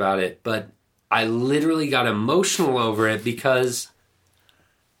joking about it, but I literally got emotional over it because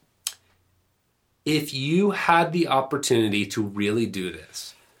if you had the opportunity to really do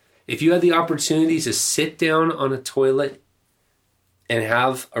this, if you had the opportunity to sit down on a toilet and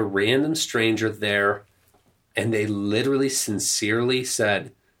have a random stranger there and they literally sincerely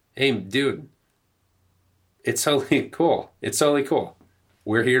said, hey, dude, it's totally cool. It's totally cool.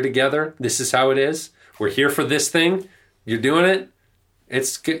 We're here together. This is how it is. We're here for this thing. You're doing it.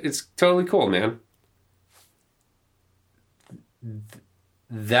 It's totally cool, man.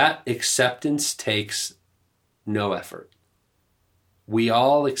 That acceptance takes no effort. We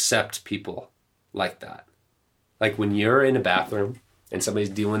all accept people like that. Like when you're in a bathroom and somebody's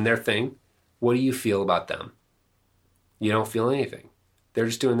doing their thing, what do you feel about them? You don't feel anything. They're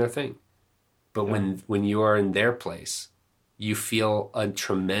just doing their thing. But when you are in their place, you feel a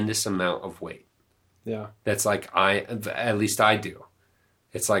tremendous amount of weight. Yeah. That's like, at least I do.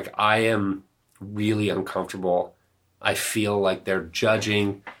 It's like I am really uncomfortable. I feel like they're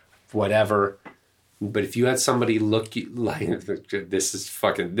judging, whatever. But if you had somebody look like,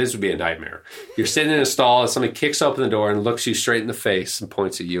 this would be a nightmare. You're sitting in a stall and somebody kicks open the door and looks you straight in the face and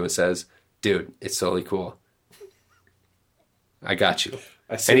points at you and says, dude, it's totally cool. I got you.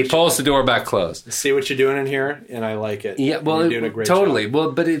 And he pulls the door back closed. I see what you're doing in here, and I like it. Yeah, well, you're doing a great totally. job.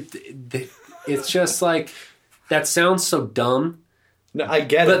 Well, but it's just like, that sounds so dumb. No, I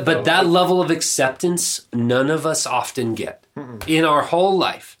get it. But that level of acceptance, none of us often get. In our whole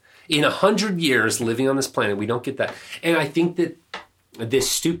life. In 100 years living on this planet, we don't get that. And I think that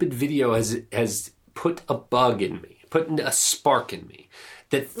this stupid video has put a bug in me, put a spark in me.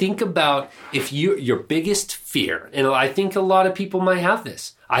 That think about if your biggest fear, and I think a lot of people might have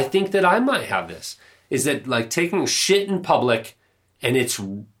this. I think that I might have this. Is that like taking shit in public and it's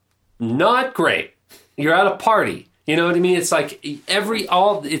not great. You're at a party. You know what I mean? It's like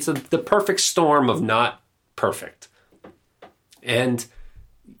it's the perfect storm of not perfect. And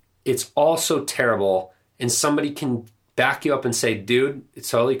it's also terrible. And somebody can back you up and say, dude, it's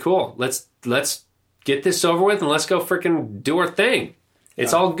totally cool. Let's get this over with and let's go freaking do our thing.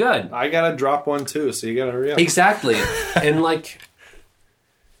 It's all good. I gotta drop one too, so you gotta hurry up. Exactly. And like,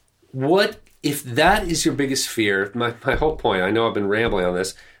 what if that is your biggest fear? My whole point, I know I've been rambling on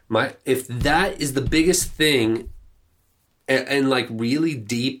this. If that is the biggest thing and like really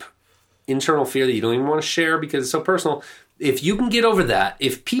deep internal fear that you don't even want to share because it's so personal, if you can get over that,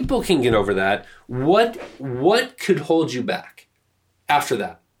 if people can get over that, what could hold you back after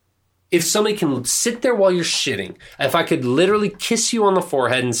that? If somebody can sit there while you're shitting, if I could literally kiss you on the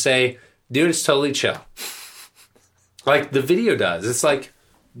forehead and say, dude, it's totally chill. Like the video does. It's like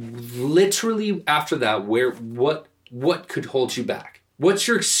literally after that, what could hold you back? What's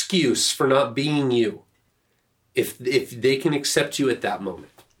your excuse for not being you? If they can accept you at that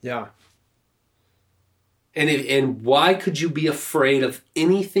moment. Yeah. And why could you be afraid of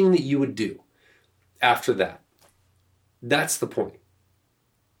anything that you would do after that? That's the point.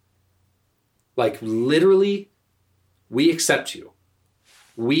 Like literally, we accept you.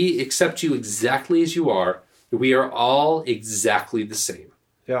 We accept you exactly as you are. We are all exactly the same.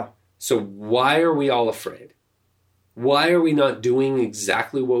 Yeah. So why are we all afraid? Why are we not doing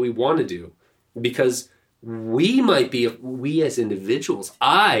exactly what we want to do? Because we as individuals,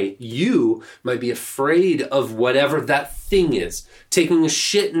 you might be afraid of whatever that thing is. Taking a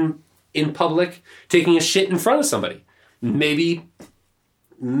shit in public, taking a shit in front of somebody. Maybe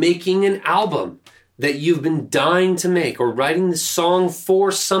making an album that you've been dying to make, or writing the song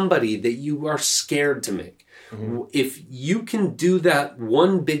for somebody that you are scared to make. Mm-hmm. If you can do that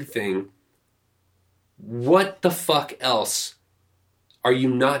one big thing, what the fuck else are you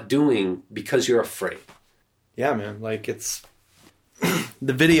not doing because you're afraid? Yeah, man. Like it's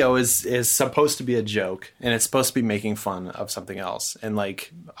the video is supposed to be a joke, and it's supposed to be making fun of something else. And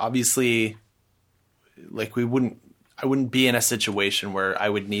like obviously, like I wouldn't be in a situation where I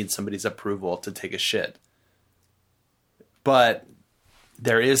would need somebody's approval to take a shit. But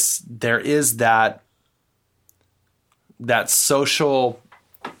there is that social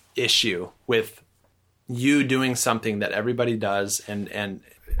issue with you doing something that everybody does, and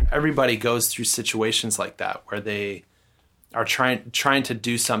everybody goes through situations like that where they are trying to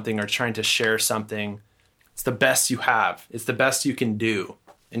do something or trying to share something. It's the best you have. It's the best you can do.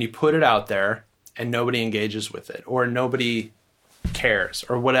 And you put it out there and nobody engages with it, or nobody cares,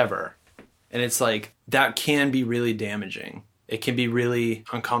 or whatever. And it's like, that can be really damaging. It can be really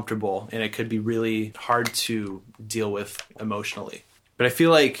uncomfortable, and it could be really hard to deal with emotionally. But I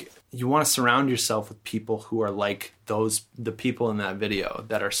feel like you want to surround yourself with people who are like the people in that video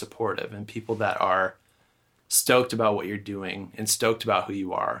that are supportive, and people that are stoked about what you're doing and stoked about who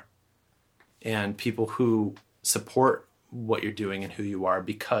you are, and people who support what you're doing and who you are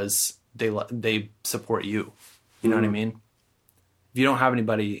because they support you. You know what I mean? If you don't have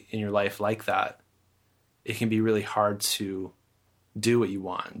anybody in your life like that, it can be really hard to do what you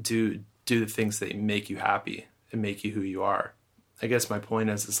want, do the things that make you happy and make you who you are. I guess my point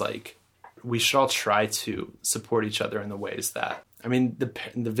is like, we should all try to support each other in the ways that, I mean,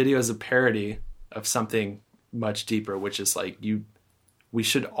 the video is a parody of something much deeper, which is like we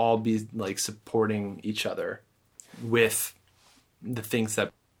should all be like supporting each other with the things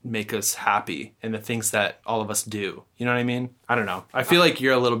that make us happy and the things that all of us do. You know what I mean? I don't know. I feel like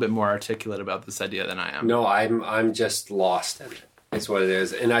you're a little bit more articulate about this idea than I am. No, I'm just lost in it. It's what it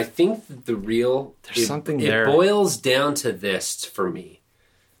is. And I think that there's something there. It boils down to this for me,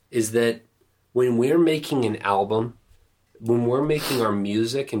 is that when we're making an album, when we're making our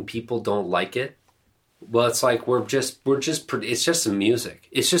music and people don't like it, well, it's like it's just a music.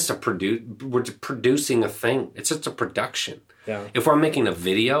 It's just we're producing a thing. It's just a production. Yeah. If we're making a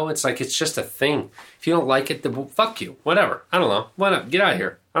video, it's like it's just a thing. If you don't like it, then well, fuck you. Whatever. I don't know. Whatever. Get out of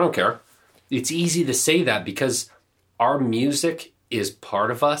here. I don't care. It's easy to say that because our music is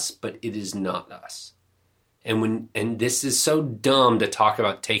part of us, but it is not us. And this is so dumb to talk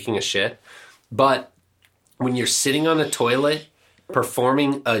about taking a shit, but when you're sitting on the toilet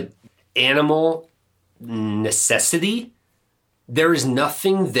performing a animal necessity, there is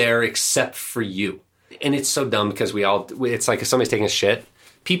nothing there except for you. And it's so dumb because it's like if somebody's taking a shit,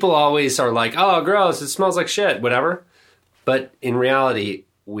 people always are like, oh, gross, it smells like shit, whatever. But in reality,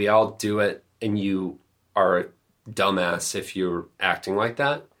 we all do it, and you are a dumbass if you're acting like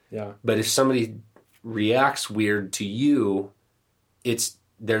that. Yeah. But if somebody reacts weird to you,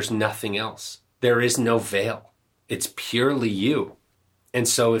 there's nothing else. There is no veil. It's purely you. And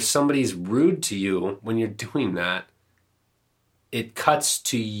so if somebody's rude to you when you're doing that, it cuts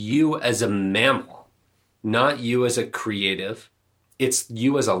to you as a mammal, not you as a creative. It's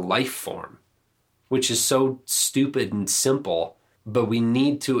you as a life form, which is so stupid and simple, but we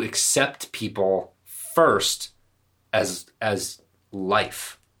need to accept people first as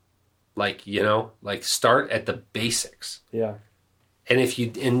life. Like, like start at the basics. Yeah. And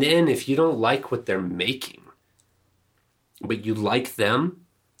then if you don't like what they're making, but you like them,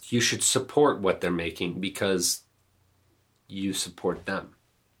 you should support what they're making because you support them.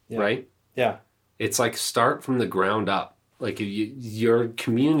 Yeah. Right? Yeah. It's like start from the ground up. Like your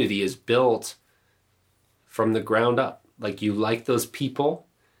community is built from the ground up. Like you like those people,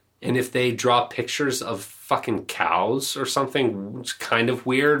 and if they draw pictures of fucking cows or something, it's kind of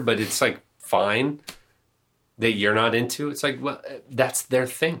weird, but it's like fine that you're not into. It's like, well, that's their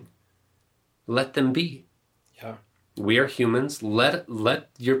thing. Let them be. Yeah. We are humans. Let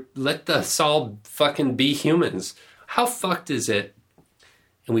us all fucking be humans. How fucked is it?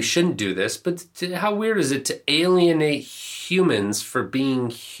 And we shouldn't do this, but how weird is it to alienate humans for being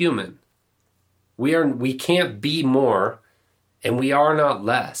human? We can't be more, and we are not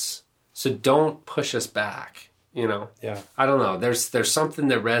less. So don't push us back. Yeah. I don't know. There's something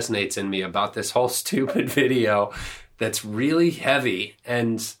that resonates in me about this whole stupid video that's really heavy,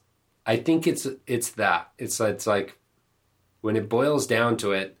 and I think it's that. It's like when it boils down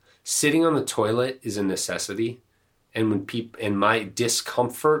to it, sitting on the toilet is a necessity, and and my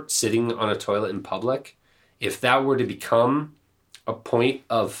discomfort sitting on a toilet in public, if that were to become a point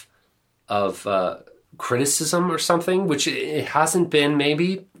of criticism or something, which it hasn't been,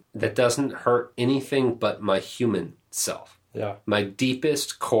 maybe, that doesn't hurt anything but my human self. Yeah. My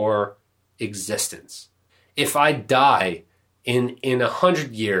deepest core existence. If I die in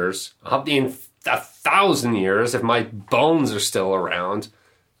 100 years, in 1,000 years, if my bones are still around,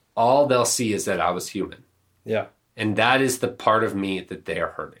 all they'll see is that I was human. Yeah. And that is the part of me that they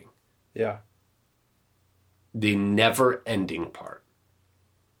are hurting. Yeah. The never-ending part.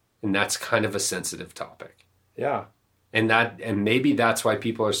 And that's kind of a sensitive topic. Yeah. And maybe that's why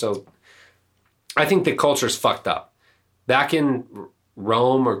people are so... I think the culture's fucked up. Back in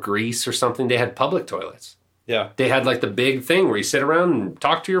Rome or Greece or something, they had public toilets. Yeah. They had like the big thing where you sit around and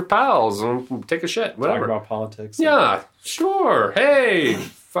talk to your pals and take a shit, whatever. Talk about politics. Yeah, sure. Hey,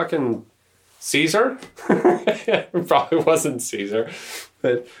 fucking Caesar? Probably wasn't Caesar,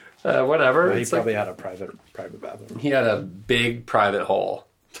 but whatever. Well, he probably had a private bathroom. He had a big private hole.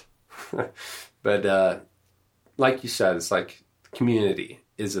 But like you said, it's like community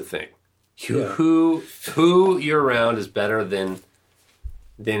is a thing. Who you're around is better than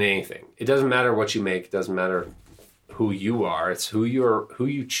anything. It doesn't matter what you make. It doesn't matter who you are. It's who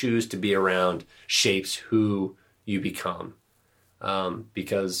you choose to be around shapes who you become.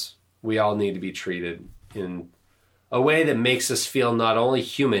 Because we all need to be treated in a way that makes us feel not only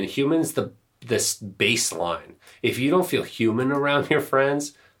human. Human's this baseline. If you don't feel human around your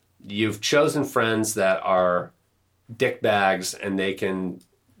friends, you've chosen friends that are dickbags and they can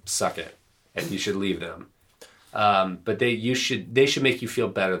suck it, and you should leave them. But they should make you feel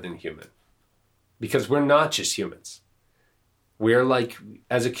better than human, because we're not just humans. We're like,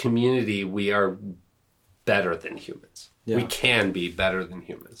 as a community, we are better than humans. Yeah. We can be better than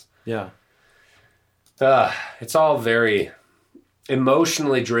humans. Yeah. It's all very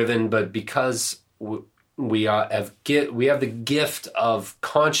emotionally driven, but because we have the gift of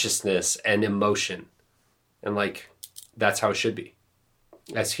consciousness and emotion, and like that's how it should be.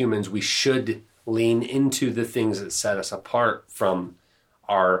 As humans, we should lean into the things that set us apart from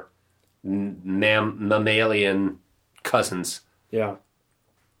our mammalian cousins. Yeah.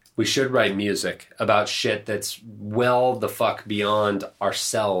 We should write music about shit that's well the fuck beyond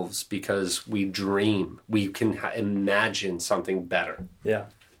ourselves because we dream. We can imagine something better. Yeah.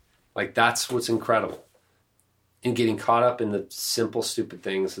 Like, that's what's incredible. And getting caught up in the simple, stupid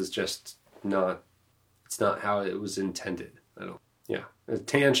things is just not, it's not how it was intended. Yeah. A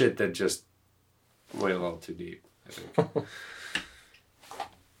tangent that just went a little too deep, I think.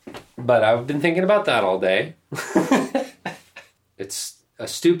 But I've been thinking about that all day. It's a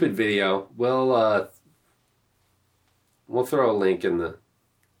stupid video. We'll throw a link in the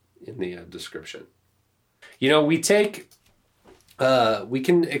description. You know, we take we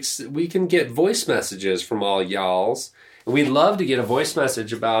can get voice messages from all y'alls. And we'd love to get a voice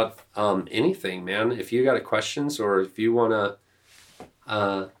message about anything, man. If you got questions or if you want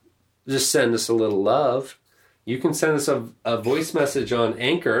to just send us a little love, you can send us a voice message on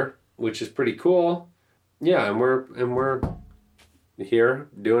Anchor, which is pretty cool. Yeah, and we're here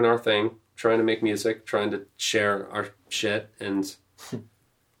doing our thing, trying to make music, trying to share our shit, and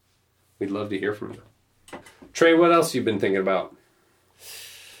we'd love to hear from you. Trey, what else you been thinking about?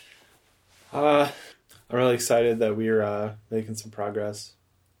 I'm really excited that we're making some progress.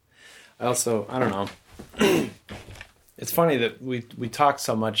 I don't know. It's funny that we talked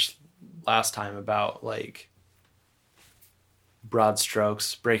so much last time about like broad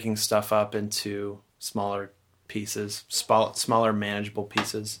strokes, breaking stuff up into smaller pieces, smaller manageable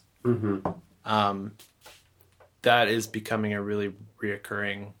pieces. Mm-hmm. That is becoming a really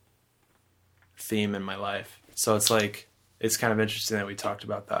reoccurring theme in my life. So it's kind of interesting that we talked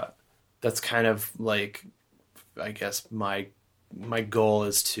about that. That's kind of like, I guess my goal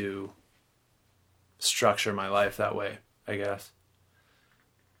is to structure my life that way, I guess.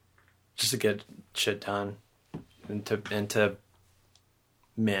 Just to get shit done and to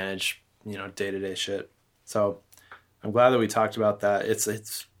manage, day-to-day shit. So I'm glad that we talked about that. It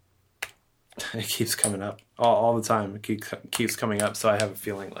keeps coming up all the time. It keeps coming up. So I have a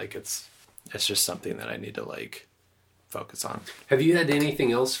feeling like it's just something that I need to like focus on. Have you had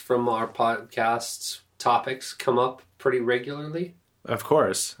anything else from our podcast's topics come up pretty regularly? Of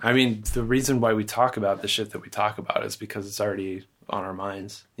course. I mean, the reason why we talk about the shit that we talk about is because it's already on our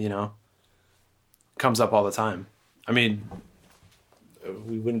minds, It comes up all the time. I mean,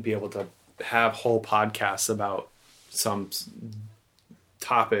 we wouldn't be able to have whole podcasts about some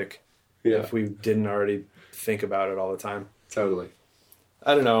topic if we didn't already think about it all the time. Totally.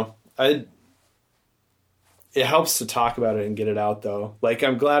 I don't know. It helps to talk about it and get it out, though. Like,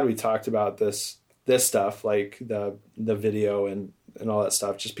 I'm glad we talked about this stuff, like the video and all that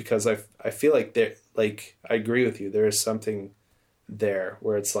stuff, just because I feel like I agree with you. There is something there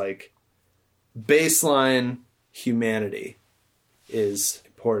where it's like baseline humanity is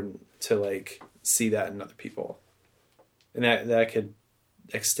important to like see that in other people, and that could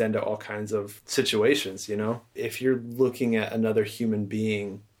extend to all kinds of situations. If you're looking at another human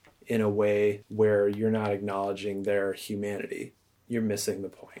being in a way where you're not acknowledging their humanity, you're missing the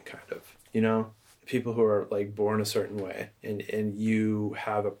point, kind of. People who are like born a certain way and you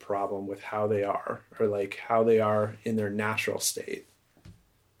have a problem with how they are, or like how they are in their natural state.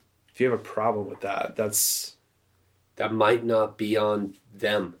 If you have a problem with that, that might not be on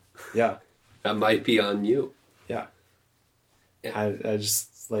them. Yeah. That might be on you. Yeah. I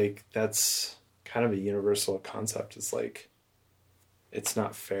just like, that's kind of a universal concept. It's like, it's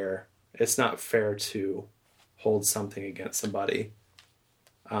not fair. It's not fair to hold something against somebody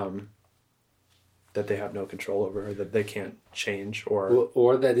that they have no control over, or that they can't change,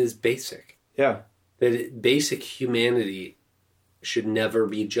 or that is basic. Yeah. Basic humanity should never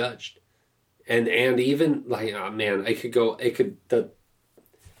be judged. And even like, oh man,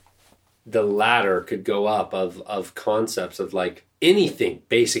 the ladder could go up of concepts of like anything.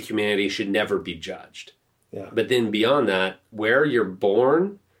 Basic humanity should never be judged. Yeah. But then beyond that, where you're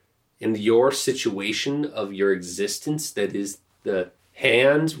born and your situation of your existence, that is the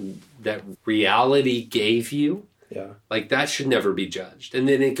hand that reality gave you. Yeah. Like that should never be judged. And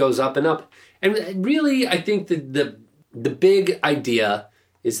then it goes up and up. And really, I think the big idea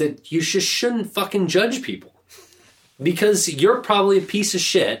is that you just shouldn't fucking judge people. Because you're probably a piece of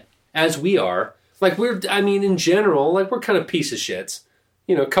shit, as we are. In general, we're kind of piece of shits.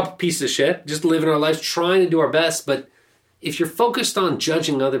 A couple pieces of shit, just living our lives, trying to do our best. But if you're focused on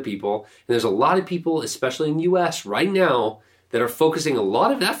judging other people, and there's a lot of people, especially in the U.S. right now, that are focusing a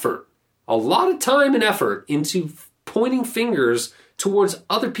lot of effort, a lot of time and effort into pointing fingers towards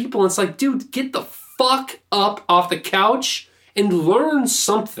other people. And it's like, dude, get the fuck up off the couch and learn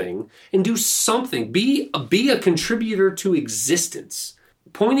something and do something. Be a contributor to existence.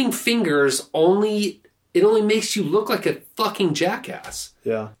 Pointing fingers only it only makes you look like a fucking jackass.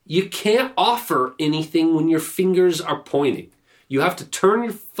 Yeah. You can't offer anything when your fingers are pointing. You have to turn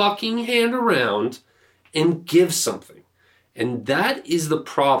your fucking hand around and give something. And that is the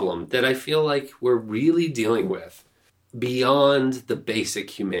problem that I feel like we're really dealing with beyond the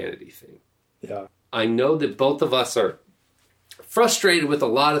basic humanity thing. Yeah. I know that both of us are frustrated with a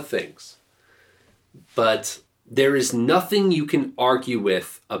lot of things, but there is nothing you can argue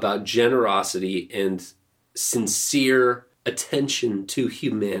with about generosity and sincere attention to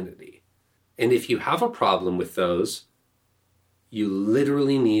humanity. And if you have a problem with those, you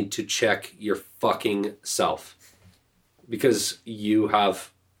literally need to check your fucking self, because you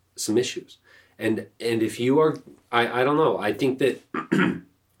have some issues. And if you are, I don't know, I think that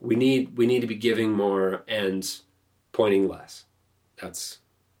we need to be giving more and pointing less. That's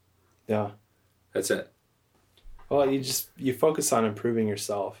it. Well, you focus on improving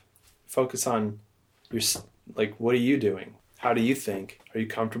yourself. Focus on what are you doing? How do you think? Are you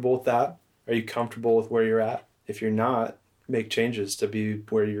comfortable with that? Are you comfortable with where you're at? If you're not, make changes to be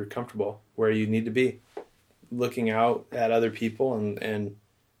where you're comfortable, where you need to be. Looking out at other people and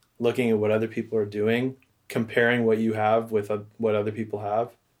looking at what other people are doing, comparing what you have with what other people have.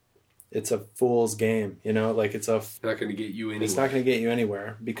 It's a fool's game, it's not going to get you anywhere. It's not going to get you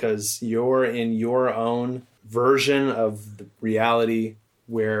anywhere, because you're in your own version of the reality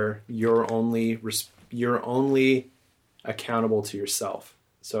where you're only accountable to yourself.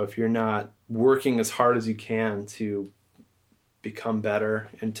 So if you're not working as hard as you can to become better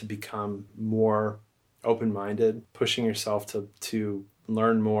and to become more open-minded, pushing yourself to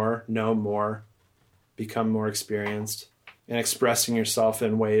learn more, know more, become more experienced, and expressing yourself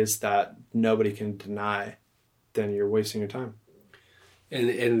in ways that nobody can deny, then you're wasting your time.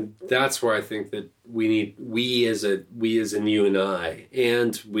 And that's where I think that we as in you and I,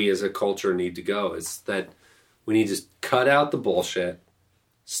 and we as a culture need to go, is that we need to cut out the bullshit.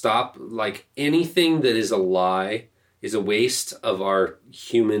 Stop, anything that is a lie is a waste of our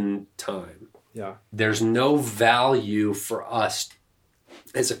human time. Yeah. There's no value for us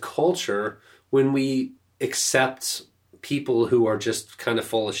as a culture when we accept people who are just kind of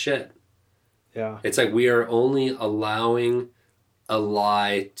full of shit. Yeah. It's like we are only allowing a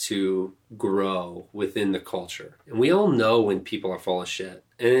lie to grow within the culture. And we all know when people are full of shit.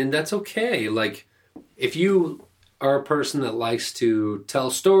 And that's okay. If you are a person that likes to tell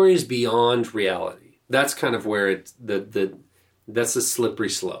stories beyond reality, that's kind of where that's a slippery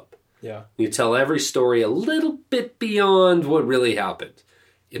slope. Yeah. You tell every story a little bit beyond what really happened.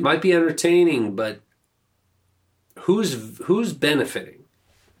 It might be entertaining, but who's benefiting?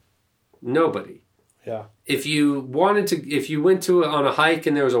 Nobody. Yeah. If you went on a hike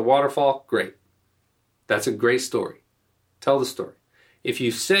and there was a waterfall, great. That's a great story. Tell the story. If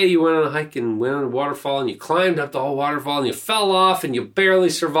you say you went on a hike and went on a waterfall and you climbed up the whole waterfall and you fell off and you barely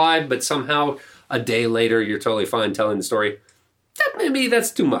survived, but somehow a day later you're totally fine telling the story, maybe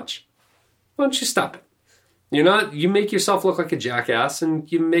that's too much. Why don't you stop it? You make yourself look like a jackass,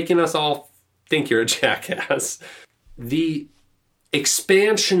 and you're making us all think you're a jackass. The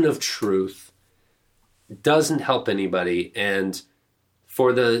expansion of truth doesn't help anybody, and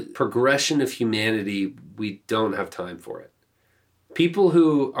for the progression of humanity, we don't have time for it. People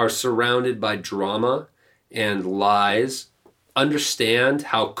who are surrounded by drama and lies understand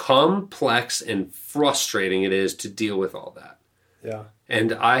how complex and frustrating it is to deal with all that. Yeah.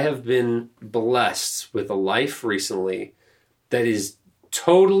 And I have been blessed with a life recently that is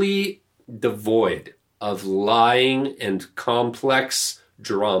totally devoid of lying and complex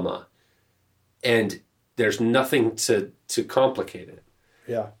drama. And there's nothing to complicate it.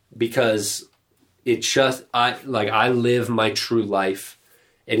 Yeah. Because it just, I live my true life.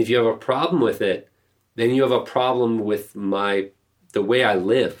 And if you have a problem with it, then you have a problem with the way I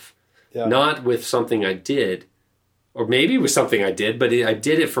live. Yeah. Not with something I did. Or maybe it was something I did, but I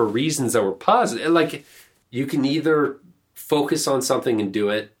did it for reasons that were positive. You can either focus on something and do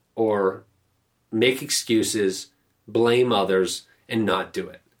it, or make excuses, blame others, and not do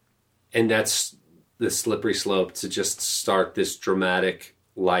it. And that's the slippery slope to just start this dramatic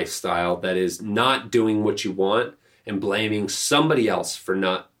lifestyle that is not doing what you want and blaming somebody else for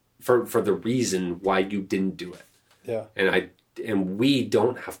the reason why you didn't do it. Yeah. And we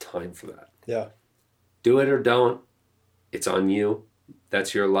don't have time for that. Yeah. Do it or don't. It's on you.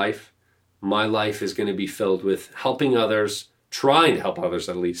 That's your life. My life is going to be filled with helping others, trying to help others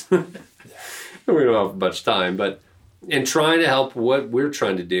at least. We don't have much time, and trying to help what we're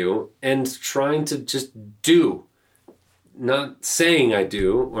trying to do, and trying to just do. Not saying I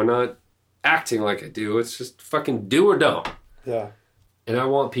do, or not acting like I do. It's just fucking do or don't. Yeah. And I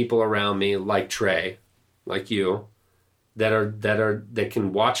want people around me like Trey, like you that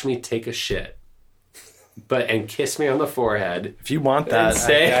can watch me take a shit, and kiss me on the forehead. If you want that,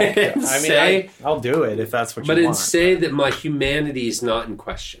 I'll do it if that's what you want. But say that my humanity is not in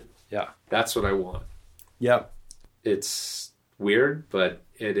question. Yeah. That's what I want. Yep. It's weird, but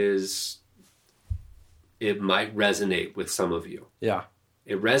it might resonate with some of you. Yeah.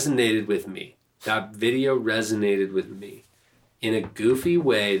 It resonated with me. That video resonated with me in a goofy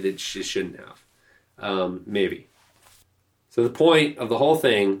way that she shouldn't have. Maybe. So the point of the whole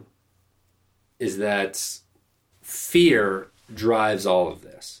thing is that fear drives all of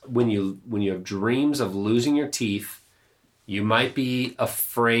this. When you have dreams of losing your teeth, you might be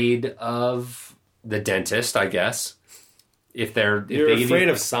afraid of the dentist, I guess. You're afraid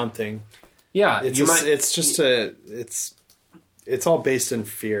of something. Yeah, it's all based in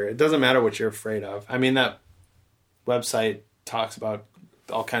fear. It doesn't matter what you're afraid of. I mean, that website talks about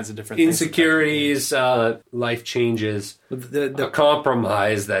all kinds of different insecurities, life changes, a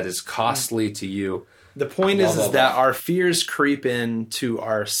compromise that is costly to you. The point is that our fears creep into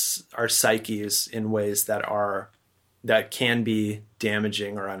our psyches in ways that can be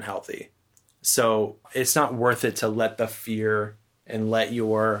damaging or unhealthy. So it's not worth it to let the fear and let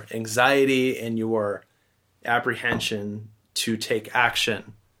your anxiety and your apprehension to take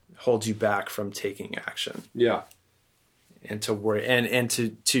action hold you back from taking action. Yeah. And to worry and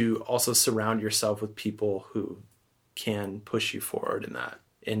to also surround yourself with people who can push you forward in that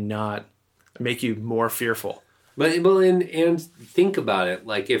and not make you more fearful. And think about it.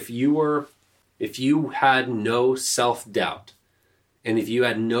 Like if you had no self-doubt and if you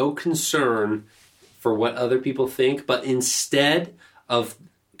had no concern for what other people think, but instead of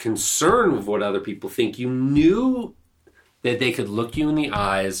concern with what other people think, you knew that they could look you in the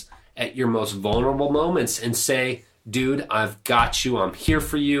eyes at your most vulnerable moments and say, dude, I've got you. I'm here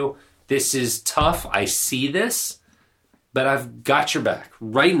for you. This is tough. I see this, but I've got your back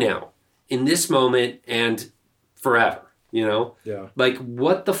right now in this moment and forever, you know? Yeah. Like,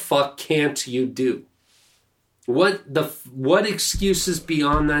 what the fuck can't you do? What excuses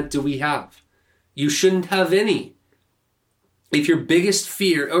beyond that do we have? You shouldn't have any. If your biggest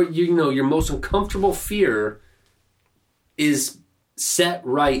fear, or your most uncomfortable fear is set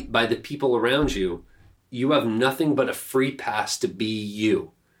right by the people around you, you have nothing but a free pass to be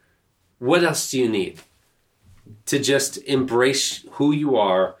you. What else do you need? To just embrace who you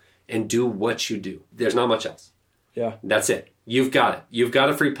are and do what you do. There's not much else. Yeah. That's it. You've got it. You've got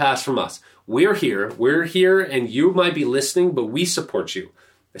a free pass from us. We're here, and you might be listening, but we support you.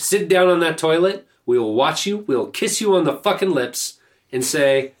 Sit down on that toilet. We will watch you. We'll kiss you on the fucking lips and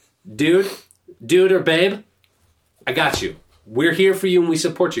say, dude or babe, I got you. We're here for you and we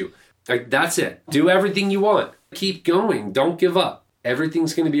support you. Like, that's it. Do everything you want. Keep going. Don't give up.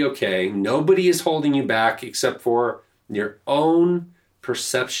 Everything's going to be okay. Nobody is holding you back except for your own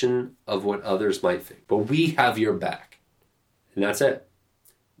perception of what others might think. But we have your back. And that's it.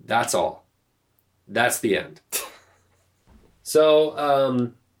 That's all. That's the end.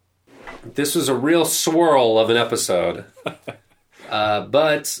 So, this was a real swirl of an episode.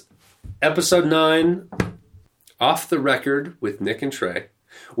 But episode 9, Off the Record with Nick and Trey.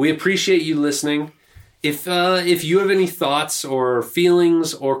 We appreciate you listening. If you have any thoughts or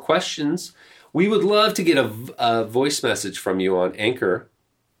feelings or questions, we would love to get a voice message from you on Anchor,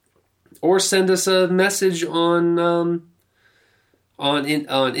 or send us a message on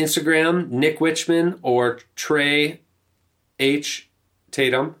Instagram, Nick Witchman or Trey H.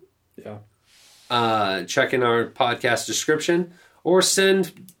 Tatum. Yeah. Check in our podcast description, or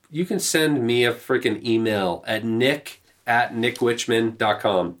you can send me a freaking email at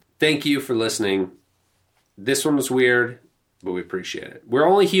nick@nickwitchman.com. Thank you for listening. This one was weird, but we appreciate it. We're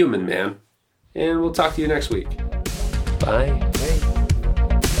only human, man. And we'll talk to you next week. Bye. Hey.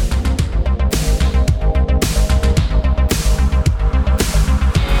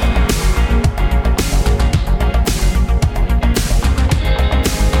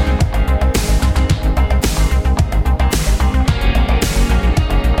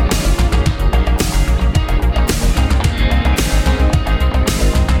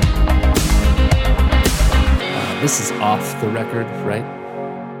 This is Off the Record, right?